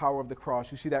through the power of the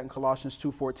cross. You see that in Colossians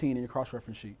 2:14 in your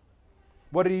cross-reference sheet.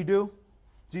 What did he do?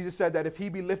 Jesus said that if he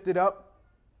be lifted up,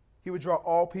 he would draw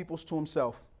all peoples to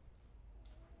himself.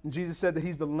 And Jesus said that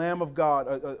he's the Lamb of God.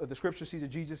 The scripture sees that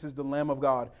Jesus is the Lamb of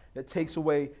God that takes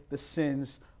away the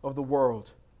sins of the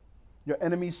world. Your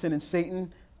enemies, sin and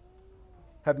Satan,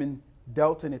 have been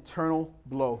dealt an eternal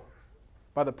blow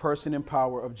by the person and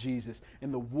power of Jesus.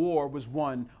 And the war was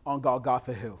won on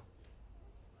Golgotha Hill.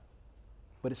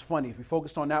 But it's funny, if we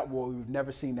focused on that war, we've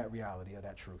never seen that reality or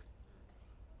that truth.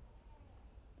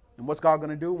 And what's God going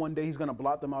to do? One day he's going to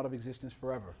blot them out of existence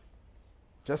forever.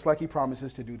 Just like he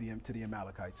promises to do to the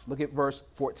Amalekites. Look at verse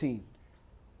 14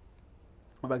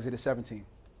 of Exodus 17.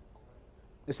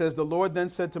 It says, the Lord then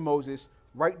said to Moses,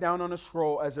 write down on a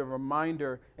scroll as a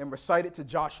reminder and recite it to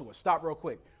Joshua. Stop real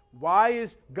quick. Why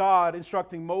is God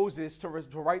instructing Moses to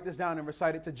write this down and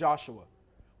recite it to Joshua?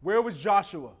 Where was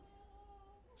Joshua?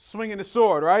 Swinging the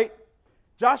sword, right?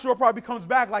 Joshua probably comes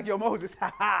back like, yo, Moses,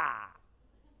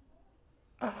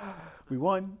 we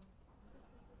won.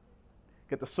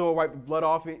 Get the sword, wipe the blood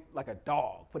off it like a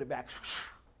dog. Put it back.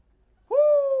 Woo,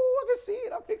 I can see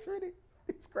it. I'm picturing it.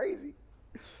 It's crazy.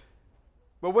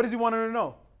 But what does he want him to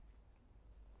know?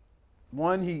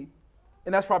 One,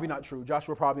 and that's probably not true.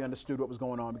 Joshua probably understood what was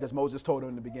going on because Moses told him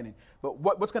in the beginning. But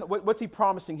what's he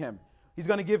promising him? He's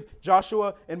going to give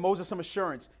Joshua and Moses some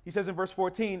assurance. He says in verse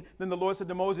 14, then the Lord said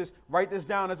to Moses, write this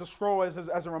down as a scroll,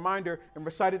 as a reminder, and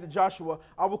recite it to Joshua.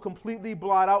 I will completely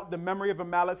blot out the memory of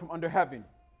Amalek from under heaven.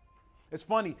 It's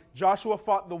funny. Joshua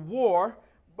fought the war,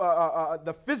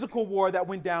 the physical war that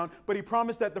went down, but he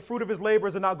promised that the fruit of his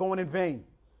labors are not going in vain.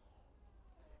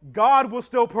 God will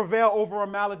still prevail over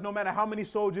Amalek no matter how many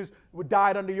soldiers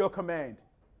died under your command.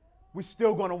 We're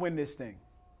still going to win this thing.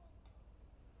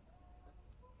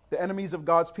 The enemies of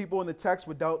God's people in the text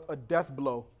were dealt a death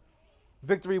blow.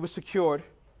 Victory was secured,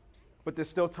 but there's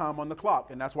still time on the clock,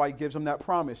 and that's why he gives them that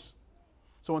promise.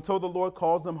 So until the Lord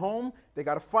calls them home, they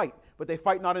got to fight. But they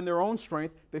fight not in their own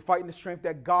strength. They fight in the strength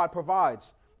that God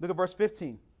provides. Look at verse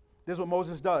 15. This is what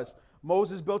Moses does.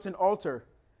 Moses built an altar,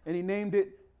 and he named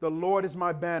it, the Lord is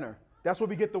my banner. That's where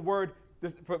we get the word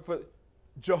for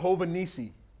Jehovah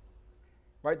Nissi.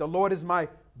 Right? The Lord is my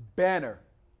banner.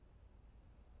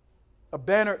 A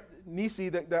banner,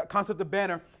 Nissi, the concept of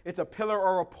banner, it's a pillar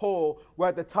or a pole where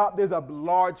at the top there's a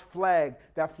large flag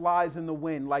that flies in the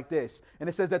wind like this. And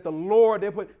it says that the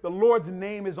Lord's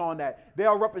name is on that. They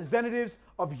are representatives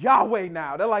of Yahweh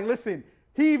now. They're like, listen,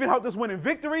 he even helped us win in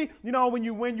victory. You know, when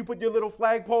you win, you put your little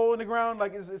flagpole in the ground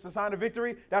like it's a sign of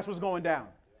victory. That's what's going down.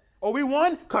 Oh, we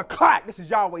won? Clack. This is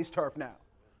Yahweh's turf now.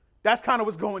 That's kind of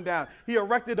what's going down. He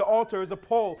erected the altar as a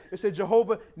pole. It said,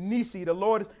 Jehovah Nissi, the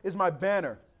Lord is my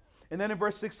banner. And then in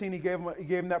verse 16, he gave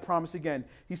him that promise again.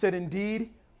 He said, indeed,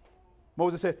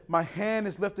 Moses said, my hand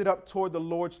is lifted up toward the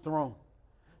Lord's throne.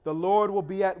 The Lord will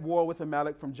be at war with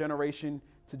Amalek from generation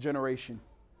to generation.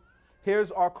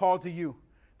 Here's our call to you.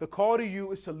 The call to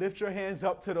you is to lift your hands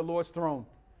up to the Lord's throne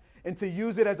and to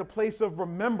use it as a place of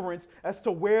remembrance as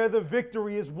to where the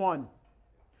victory is won.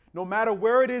 No matter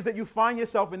where it is that you find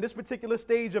yourself in this particular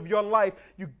stage of your life,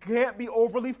 you can't be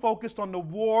overly focused on the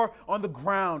war on the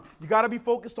ground. You got to be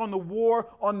focused on the war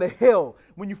on the hill.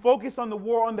 When you focus on the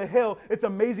war on the hill, it's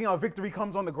amazing how victory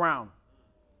comes on the ground.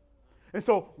 And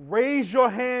so raise your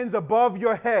hands above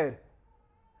your head.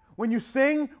 When you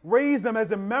sing, raise them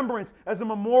as a remembrance, as a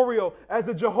memorial, as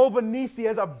a Jehovah Nissi,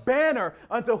 as a banner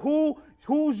unto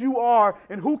whose you are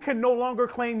and who can no longer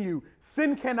claim you.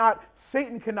 Sin cannot,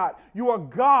 Satan cannot. You are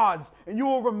God's, and you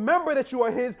will remember that you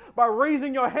are his by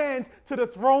raising your hands to the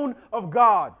throne of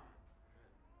God.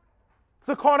 It's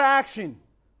a call to action.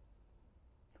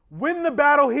 Win the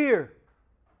battle here.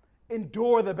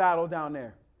 Endure the battle down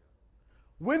there.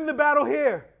 Win the battle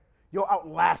here. You'll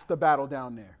outlast the battle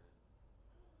down there.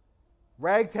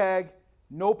 Ragtag,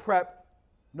 no prep,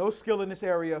 no skill in this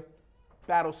area,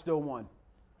 battle still won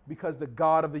because the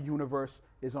God of the universe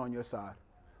is on your side.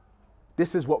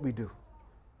 This is what we do.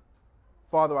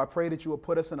 Father, I pray that you will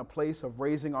put us in a place of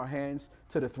raising our hands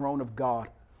to the throne of God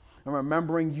and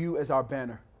remembering you as our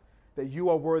banner, that you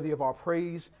are worthy of our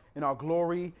praise and our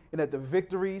glory, and that the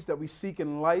victories that we seek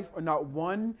in life are not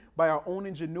won by our own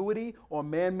ingenuity or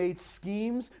man-made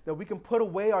schemes, that we can put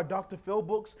away our Dr. Phil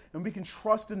books and we can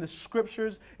trust in the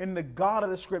scriptures and the God of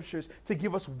the scriptures to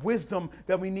give us wisdom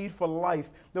that we need for life,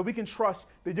 that we can trust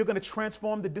that you're going to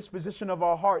transform the disposition of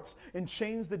our hearts and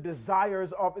change the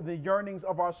desires of the yearnings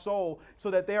of our soul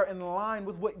so that they are in line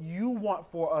with what you want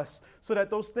for us, so that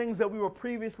those things that we were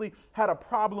previously had a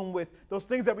problem with, those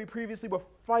things that we previously were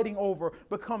fighting over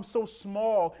become so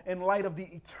small in light of the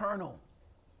eternal.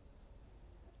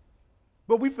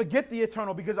 But we forget the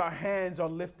eternal because our hands are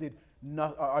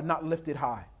not lifted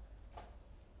high.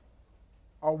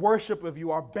 Our worship of you,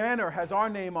 our banner has our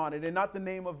name on it and not the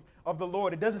name of the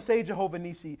Lord. It doesn't say Jehovah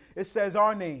Nissi. It says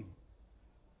our name.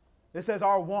 It says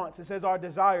our wants. It says our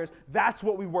desires. That's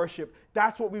what we worship.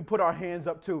 That's what we put our hands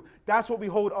up to. That's what we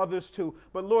hold others to.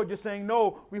 But Lord, you're saying,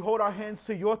 no, we hold our hands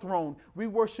to your throne. We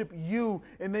worship you,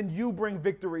 and then you bring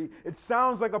victory. It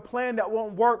sounds like a plan that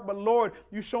won't work, but Lord,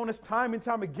 you've shown us time and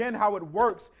time again how it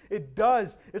works. It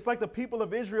does. It's like the people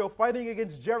of Israel fighting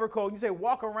against Jericho. And you say,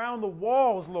 walk around the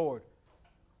walls, Lord.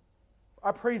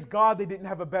 I praise God they didn't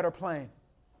have a better plan.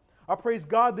 I praise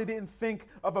God they didn't think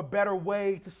of a better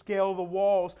way to scale the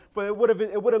walls, for it would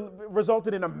have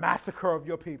resulted in a massacre of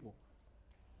your people.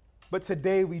 But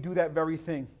today we do that very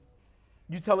thing.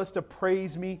 You tell us to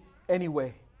praise me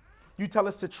anyway. You tell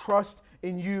us to trust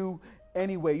in you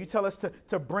anyway. You tell us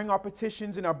to bring our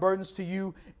petitions and our burdens to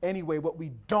you anyway, but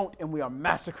we don't, and we are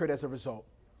massacred as a result.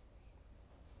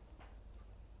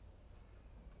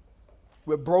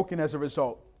 We're broken as a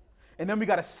result. And then we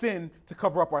got to sin to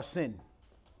cover up our sin.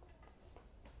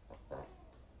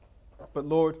 But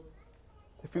Lord,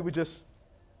 if we would just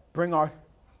bring our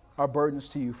burdens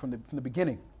to you from the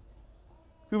beginning,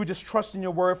 if we would just trust in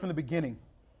your word from the beginning,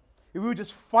 if we would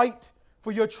just fight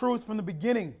for your truth from the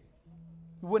beginning,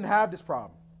 we wouldn't have this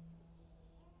problem.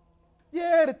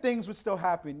 Yeah, the things would still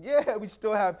happen. Yeah, we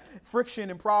still have friction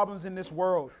and problems in this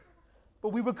world, but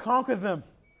we would conquer them.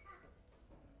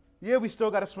 Yeah, we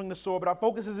still got to swing the sword, but our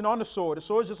focus isn't on the sword. The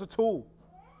sword is just a tool.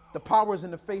 The power is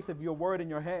in the faith of your word in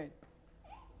your hand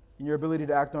and your ability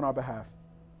to act on our behalf.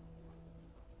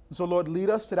 And so, Lord, lead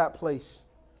us to that place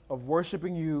of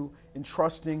worshiping you and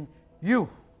trusting you.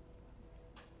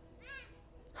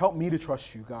 Help me to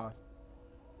trust you, God.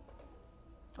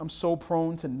 I'm so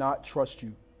prone to not trust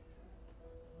you.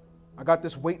 I got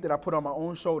this weight that I put on my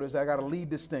own shoulders that I got to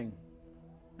lead this thing.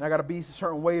 And I got to be a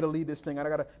certain way to lead this thing. And I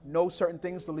got to know certain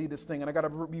things to lead this thing. And I got to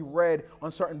be read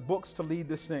on certain books to lead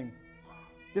this thing.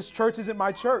 This church isn't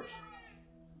my church.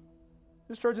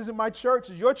 This church isn't my church.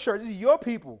 It's your church. It's your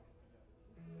people.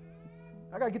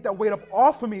 I got to get that weight up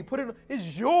off of me. It's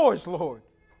yours, Lord.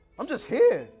 I'm just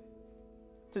here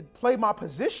to play my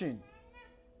position.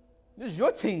 This is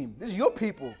your team. This is your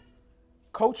people.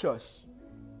 Coach us.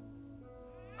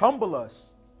 Humble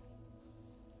us.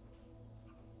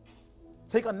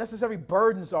 Take unnecessary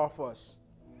burdens off us,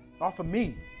 off of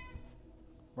me.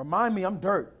 Remind me I'm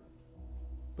dirt,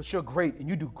 but you're great and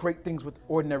you do great things with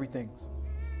ordinary things.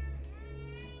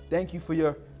 Thank you for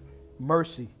your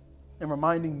mercy and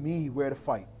reminding me where to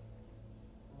fight.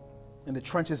 In the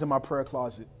trenches in my prayer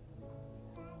closet,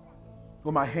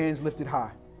 with my hands lifted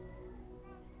high.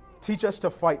 Teach us to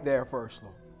fight there first,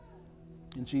 Lord.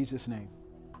 In Jesus' name,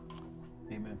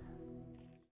 amen.